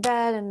turning in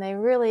bed and they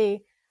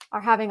really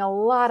are having a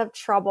lot of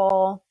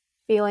trouble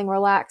feeling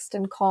relaxed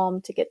and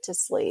calm to get to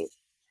sleep?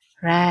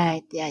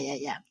 Right. Yeah, yeah,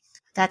 yeah.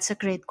 That's a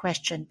great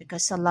question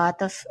because a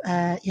lot of,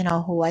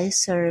 who I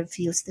serve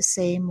feels the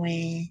same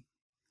way.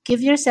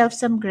 Give yourself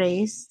some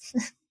grace.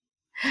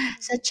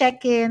 So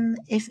check in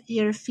if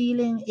you're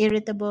feeling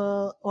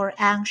irritable or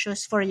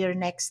anxious for your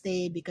next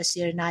day because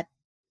you're not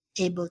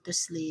able to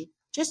sleep.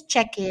 Just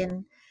check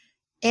in.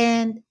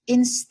 And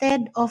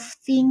instead of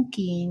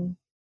thinking,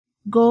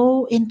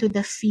 go into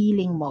the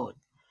feeling mode.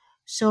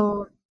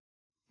 So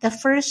the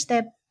first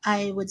step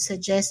I would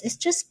suggest is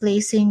just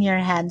placing your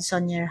hands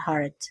on your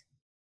heart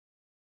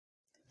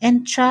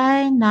and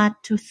try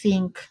not to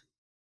think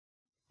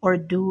or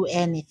do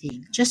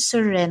anything. Just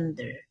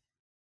surrender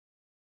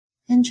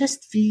and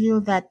just feel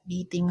that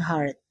beating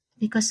heart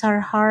because our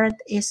heart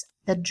is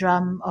the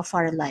drum of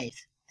our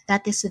life.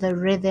 That is the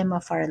rhythm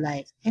of our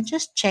life. And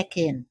just check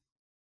in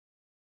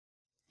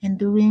and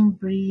doing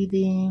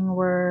breathing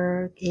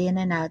work in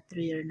and out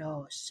through your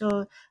nose.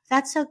 So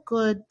that's a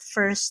good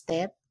first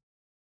step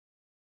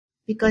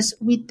because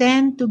we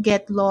tend to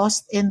get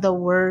lost in the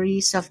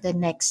worries of the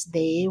next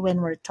day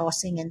when we're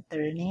tossing and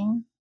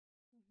turning.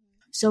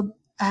 So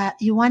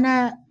you want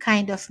to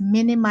kind of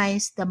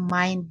minimize the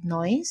mind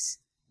noise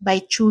by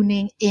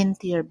tuning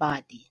into your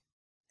body.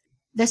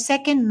 The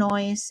second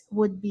noise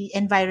would be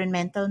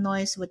environmental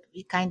noise, what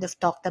we kind of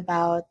talked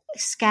about.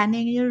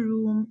 Scanning your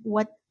room.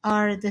 What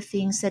are the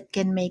things that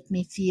can make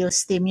me feel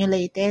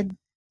stimulated?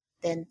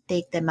 Then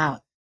take them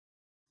out.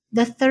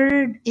 The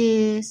third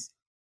is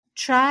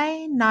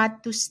try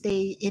not to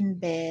stay in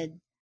bed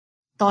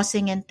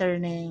tossing and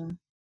turning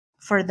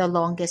for the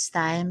longest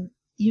time.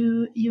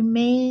 You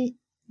may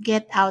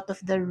get out of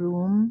the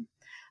room,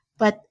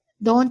 but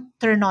don't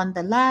turn on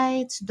the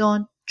lights,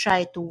 don't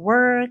try to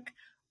work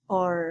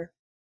or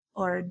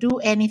do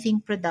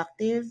anything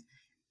productive.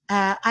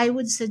 I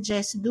would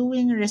suggest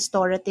doing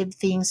restorative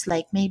things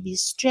like maybe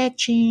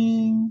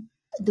stretching,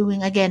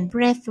 doing again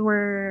breath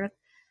work.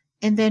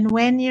 And then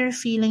when you're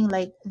feeling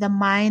like the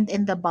mind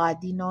and the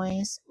body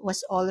noise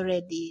was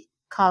already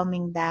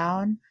calming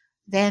down,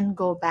 then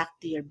go back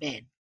to your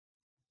bed.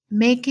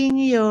 Making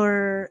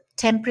your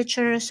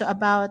temperature so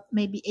about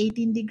maybe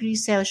 18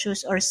 degrees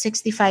Celsius or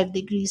 65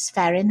 degrees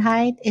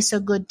Fahrenheit is a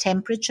good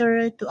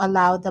temperature to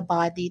allow the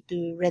body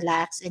to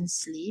relax and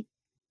sleep.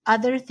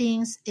 Other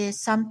things is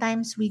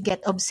sometimes we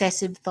get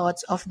obsessive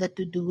thoughts of the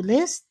to-do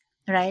list,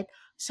 right?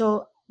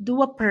 So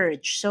do a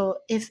purge. So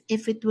if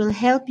it will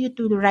help you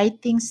to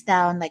write things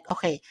down like,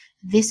 okay,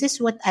 this is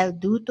what I'll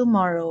do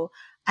tomorrow.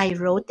 I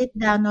wrote it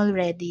down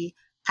already.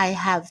 I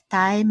have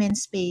time and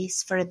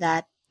space for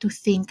that to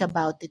think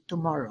about it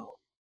tomorrow.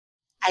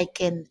 I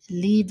can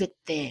leave it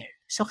there.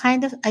 So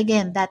kind of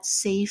again that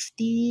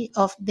safety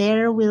of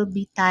there will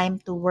be time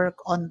to work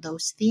on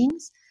those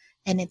things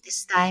and it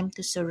is time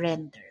to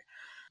surrender.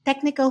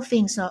 Technical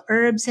things, no,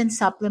 herbs and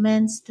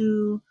supplements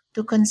to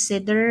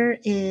consider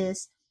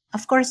is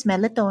of course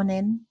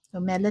melatonin. So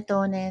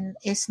melatonin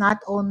is not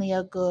only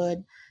a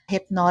good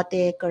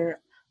hypnotic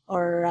or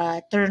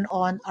turn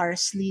on our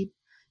sleep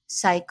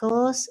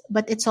cycles,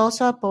 but it's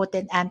also a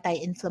potent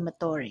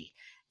anti-inflammatory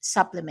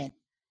supplement.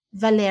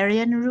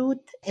 Valerian root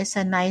is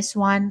a nice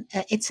one.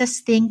 It's a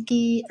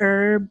stinky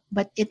herb,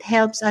 but it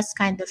helps us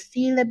kind of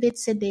feel a bit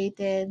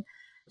sedated.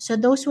 So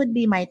those would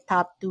be my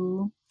top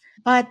two.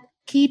 But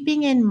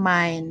keeping in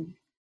mind,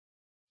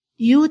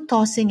 you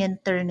tossing and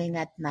turning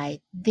at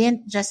night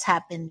didn't just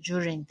happen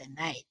during the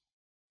night,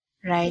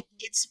 right?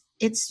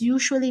 It's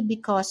usually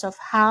because of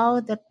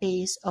how the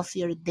pace of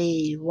your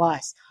day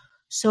was.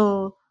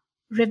 So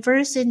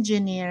reverse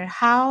engineer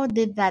how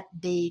did that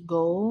day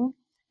go?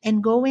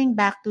 And going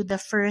back to the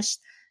first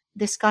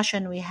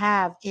discussion we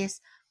have is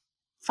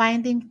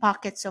finding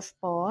pockets of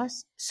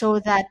pause so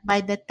that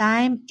by the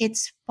time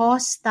it's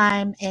pause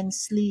time and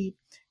sleep,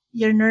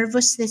 your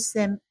nervous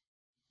system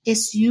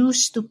is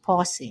used to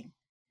pausing.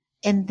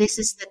 And this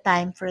is the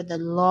time for the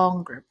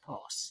longer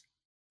pause.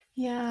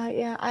 Yeah,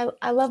 yeah.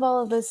 I love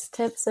all of those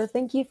tips. So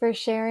thank you for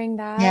sharing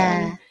that.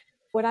 And Yeah.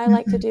 what I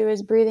like to Mm-mm. do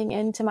is breathing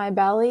into my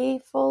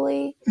belly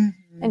fully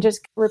and Mm-hmm.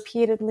 just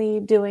repeatedly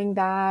doing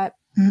that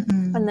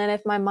And then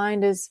if my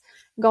mind is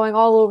going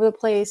all over the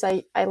place,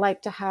 I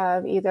like to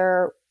have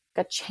either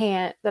a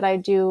chant that I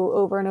do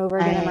over and over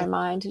again in my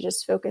mind to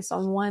just focus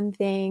on one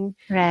thing.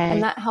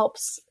 And that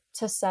helps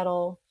to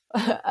settle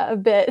a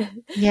bit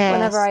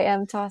whenever I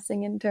am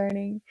tossing and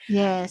turning.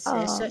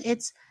 So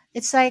it's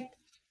like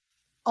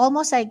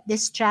almost like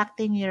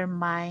distracting your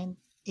mind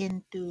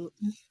into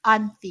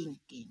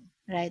unthinking,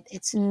 right?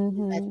 It's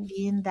that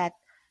being that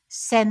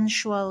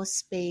sensual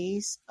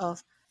space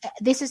of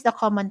this is the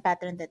common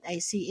pattern that I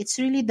see. It's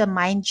really the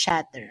mind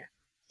chatter.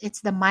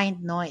 It's the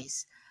mind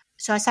noise.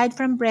 So aside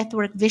from breath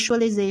work,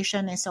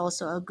 visualization is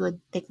also a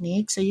good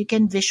technique. So you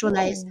can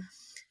visualize.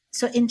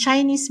 So in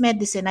Chinese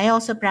medicine, I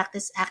also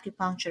practice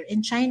acupuncture.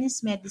 In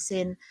Chinese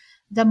medicine,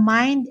 the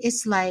mind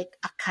is like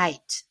a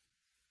kite.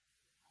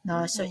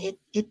 No, so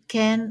it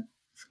can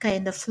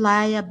kind of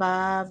fly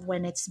above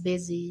when it's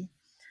busy.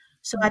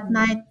 So at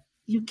night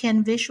you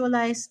can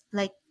visualize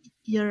like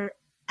you're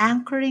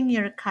anchoring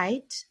your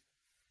kite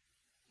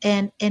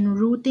and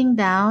rooting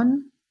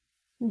down,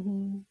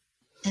 and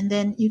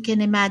then you can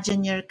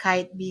imagine your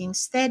kite being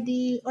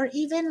steady or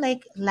even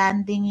like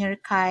landing your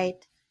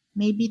kite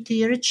maybe to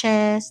your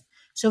chest.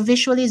 So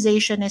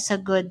visualization is a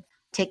good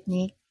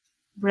technique,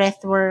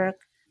 breath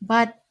work,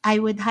 but I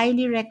would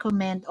highly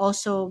recommend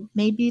also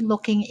maybe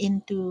looking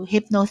into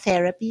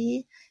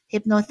hypnotherapy.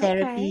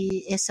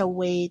 Hypnotherapy is a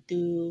way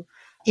to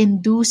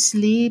induce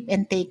sleep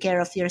and take care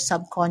of your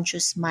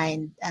subconscious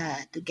mind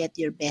to get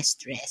your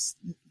best rest.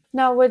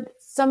 Now, would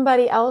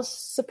somebody else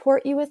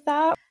support you with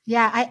that?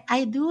 Yeah,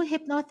 I do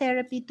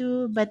hypnotherapy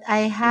too, but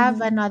I have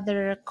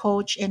another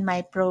coach in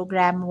my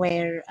program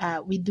where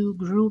we do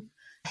group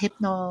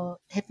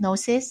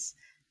hypnosis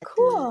to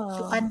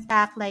Cool.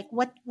 unpack like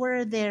what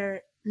were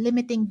their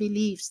limiting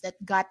beliefs that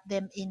got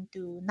them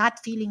into not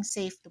feeling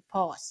safe to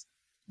pause.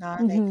 No,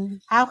 like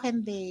how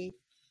can they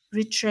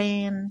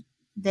retrain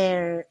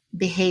their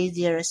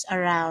behaviors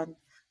around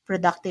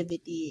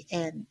productivity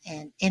and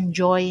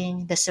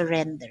enjoying the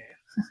surrender.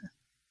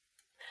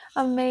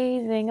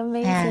 Amazing, Yeah.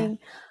 amazing.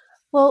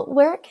 Well,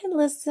 where can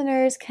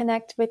listeners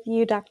connect with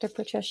you, Dr.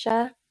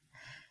 Patricia?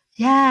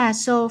 Yeah,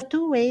 so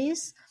two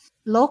ways.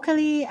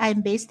 Locally,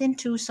 I'm based in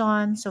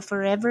Tucson. So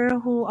forever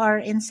who are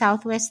in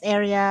Southwest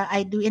area,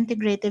 I do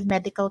integrative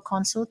medical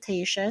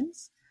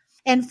consultations.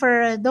 And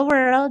for the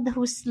world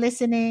who's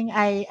listening,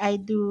 I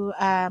do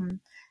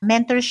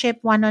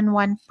mentorship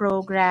one-on-one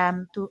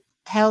program to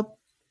help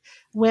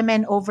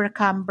women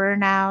overcome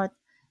burnout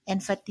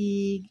and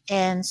fatigue,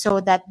 and so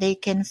that they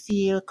can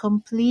feel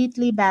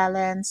completely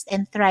balanced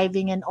and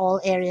thriving in all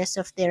areas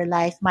of their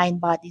life,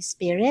 mind, body,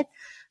 spirit.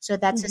 So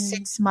that's a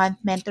 6-month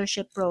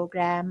mentorship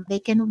program. They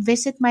can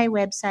visit my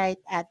website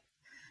at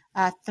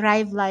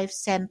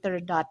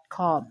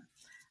thrivelifecenter.com.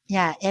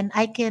 Yeah, and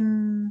I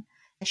can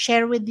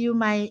share with you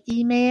my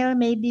email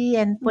maybe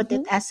and put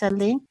it as a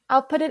link.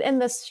 I'll put it in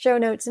the show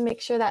notes and make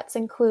sure that's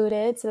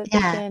included so that they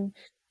Yeah, can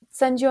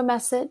send you a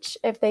message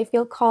if they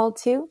feel called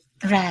to.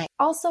 right.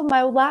 Also,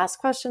 my last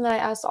question that I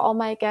asked all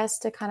my guests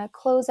to kind of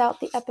close out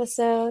the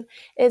episode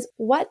is,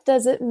 what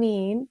does it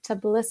mean to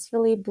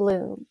blissfully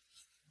bloom?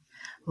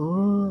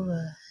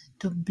 Oh,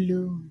 to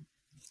bloom.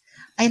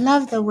 I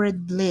love the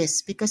word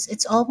bliss because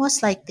it's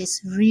almost like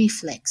this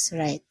reflex,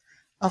 right,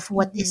 of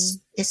what is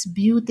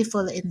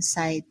beautiful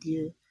inside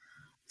you.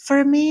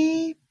 For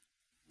me,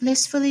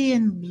 blissfully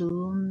in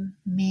bloom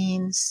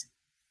means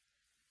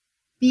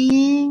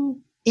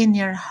being in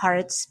your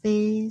heart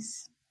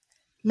space,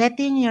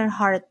 letting your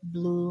heart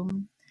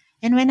bloom.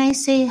 And when I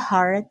say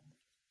heart,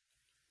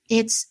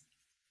 it's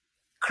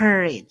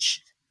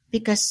courage,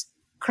 because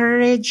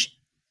courage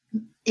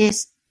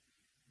is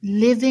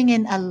living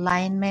in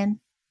alignment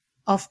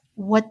of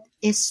what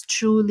is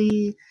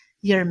truly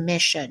your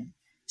mission.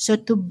 So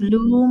to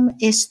bloom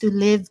is to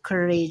live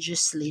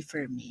courageously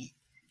for me.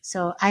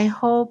 So I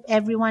hope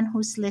everyone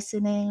who's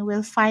listening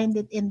will find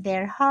it in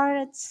their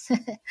hearts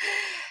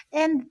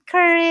and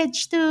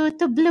courage to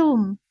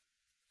bloom.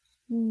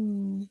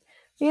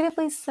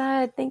 Beautifully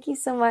said. Thank you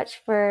so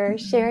much for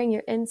sharing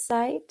your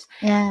insight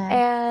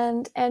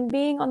Yeah. and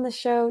being on the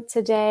show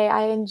today.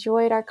 I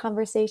enjoyed our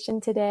conversation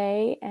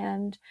today,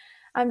 and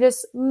I'm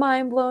just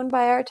mind blown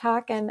by our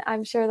talk, and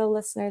I'm sure the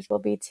listeners will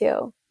be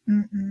too.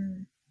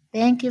 Mm-mm.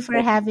 Thank you for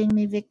having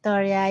me,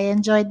 Victoria. I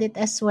enjoyed it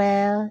as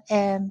well,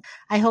 and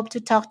I hope to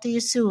talk to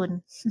you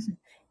soon.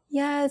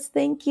 Yes,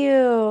 thank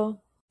you.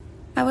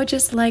 I would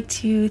just like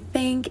to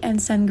thank and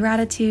send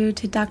gratitude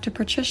to Dr.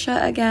 Patricia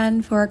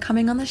again for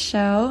coming on the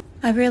show.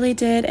 I really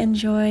did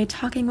enjoy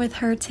talking with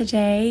her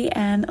today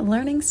and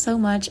learning so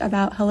much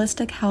about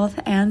holistic health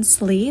and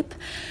sleep.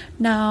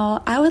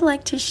 Now, I would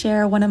like to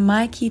share one of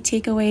my key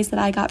takeaways that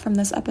I got from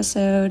this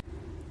episode.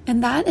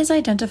 And that is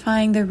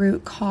identifying the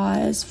root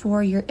cause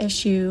for your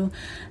issue,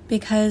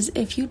 because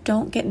if you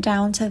don't get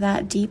down to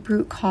that deep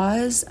root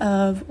cause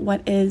of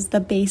what is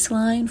the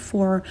baseline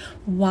for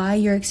why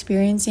you're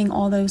experiencing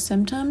all those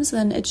symptoms,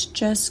 then it's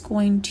just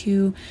going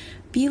to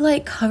be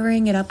like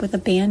covering it up with a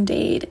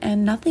band-aid,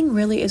 and nothing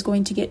really is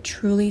going to get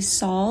truly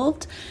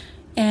solved,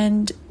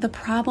 and the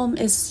problem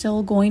is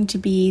still going to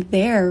be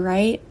there,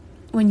 right?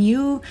 when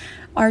you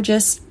are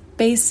just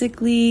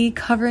basically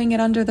covering it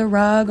under the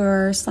rug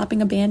or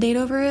slapping a band-aid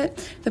over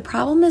it, the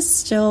problem is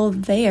still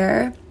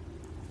there,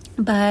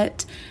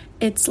 but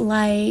it's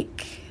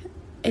like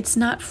it's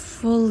not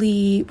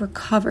fully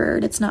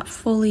recovered, it's not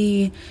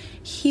fully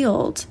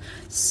healed.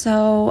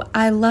 So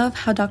I love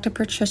how Dr.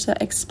 Patricia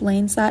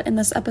explains that in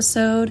this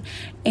episode,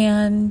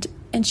 and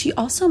she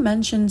also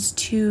mentions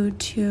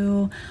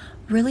to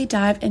really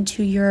dive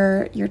into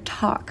your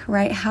talk,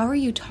 right? How are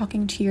you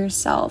talking to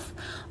yourself?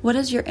 What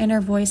is your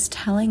inner voice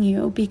telling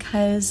you?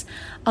 Because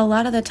a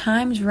lot of the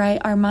times, right,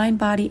 our mind,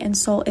 body, and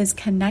soul is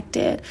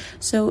connected.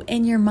 So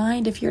in your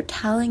mind, if you're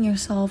telling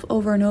yourself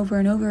over and over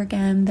and over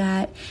again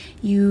that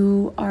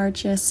you are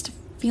just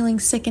feeling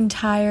sick and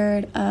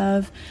tired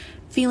of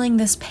feeling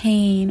this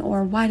pain,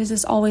 or why does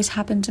this always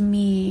happen to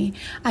me?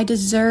 I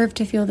deserve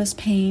to feel this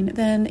pain.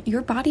 Then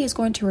your body is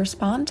going to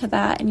respond to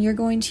that, and you're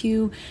going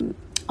to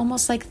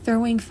almost like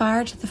throwing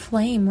fire to the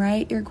flame,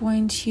 right? You're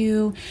going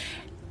to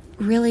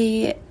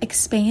really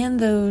expand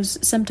those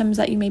symptoms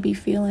that you may be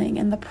feeling,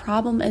 and the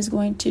problem is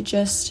going to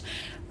just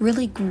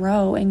really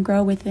grow and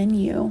grow within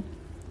you.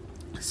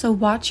 So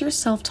watch your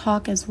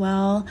self-talk as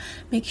well.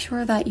 Make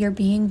sure that you're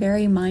being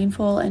very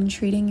mindful and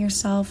treating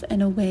yourself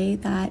in a way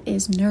that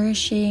is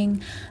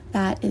nourishing,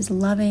 that is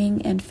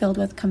loving and filled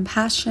with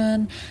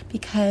compassion,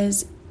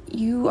 because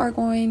your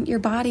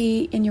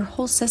body and your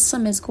whole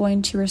system is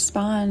going to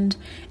respond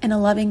in a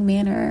loving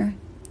manner,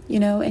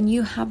 and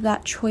you have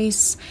that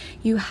choice.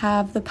 You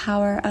have the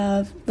power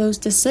of those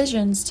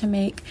decisions to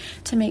make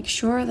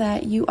sure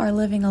that you are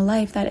living a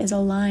life that is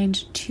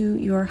aligned to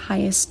your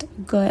highest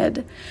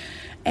good.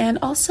 And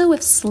also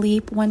with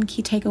sleep, one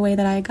key takeaway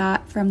that I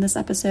got from this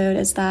episode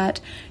is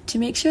that to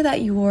make sure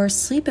that your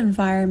sleep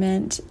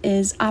environment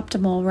is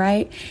optimal,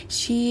 right?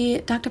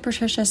 Dr.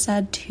 Patricia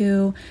said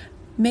to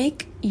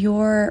make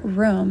your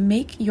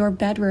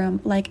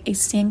bedroom like a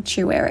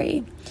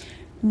sanctuary.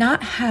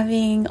 Not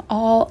having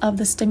all of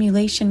the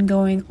stimulation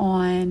going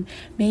on.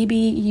 Maybe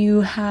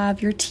you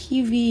have your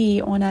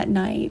TV on at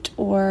night,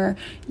 or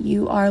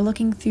you are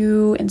looking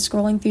through and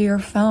scrolling through your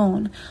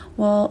phone.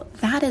 Well,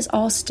 that is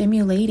all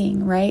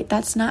stimulating, right?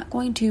 That's not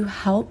going to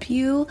help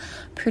you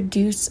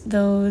produce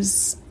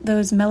those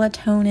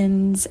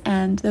melatonins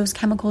and those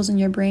chemicals in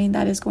your brain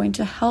that is going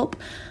to help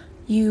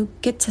you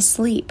get to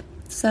sleep.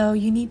 So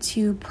you need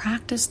to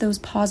practice those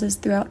pauses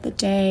throughout the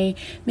day.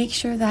 Make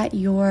sure that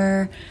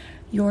your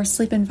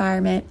sleep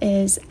environment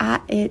is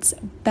at its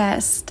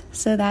best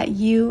so that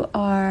you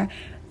are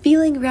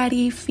feeling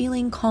ready,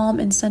 feeling calm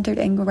and centered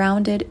and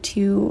grounded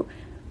to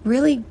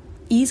really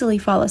easily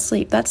fall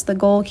asleep. That's the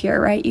goal here,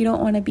 right? You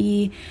don't want to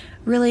be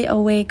really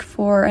awake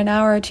for an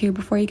hour or two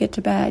before you get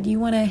to bed. You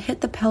want to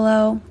hit the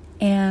pillow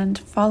and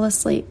fall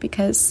asleep,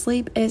 because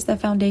sleep is the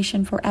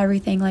foundation for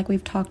everything, like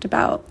we've talked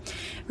about,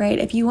 right?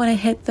 If you want to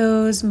hit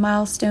those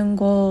milestone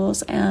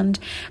goals and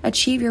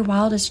achieve your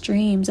wildest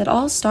dreams, it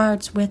all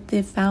starts with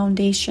the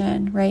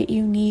foundation, right?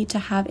 You need to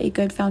have a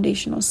good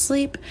foundational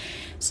sleep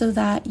so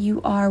that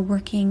you are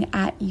working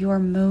at your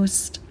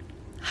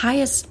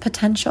highest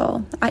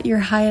potential,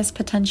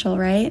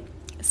 right?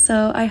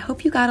 So I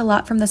hope you got a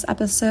lot from this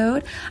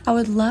episode. I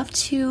would love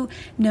to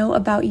know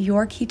about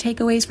your key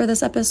takeaways for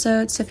this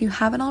episode. So if you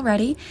haven't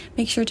already,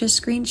 make sure to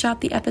screenshot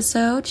the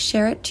episode,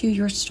 share it to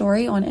your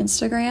story on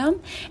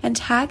Instagram, and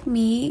tag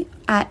me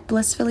at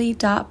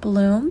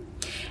blissfully.bloom.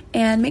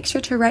 And make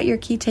sure to write your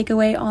key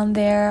takeaway on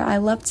there. I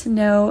love to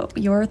know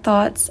your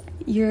thoughts,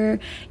 your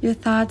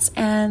thoughts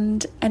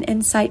and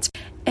insights.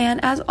 And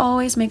as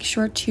always, make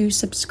sure to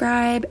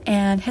subscribe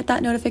and hit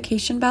that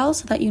notification bell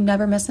so that you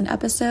never miss an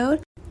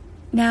episode.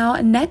 Now,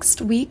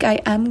 next week,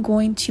 I am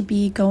going to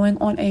be going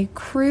on a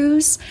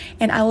cruise,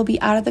 and I will be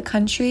out of the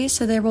country,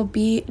 so there will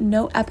be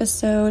no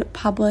episode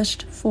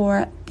published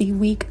for the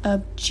week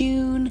of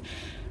June.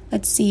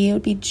 Let's see, it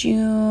would be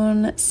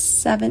June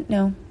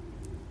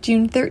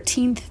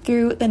 13th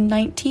through the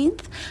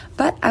 19th,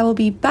 but I will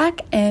be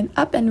back and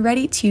up and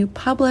ready to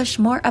publish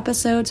more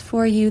episodes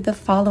for you the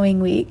following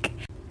week.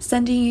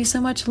 Sending you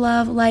so much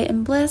love, light,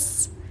 and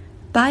bliss.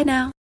 Bye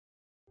now.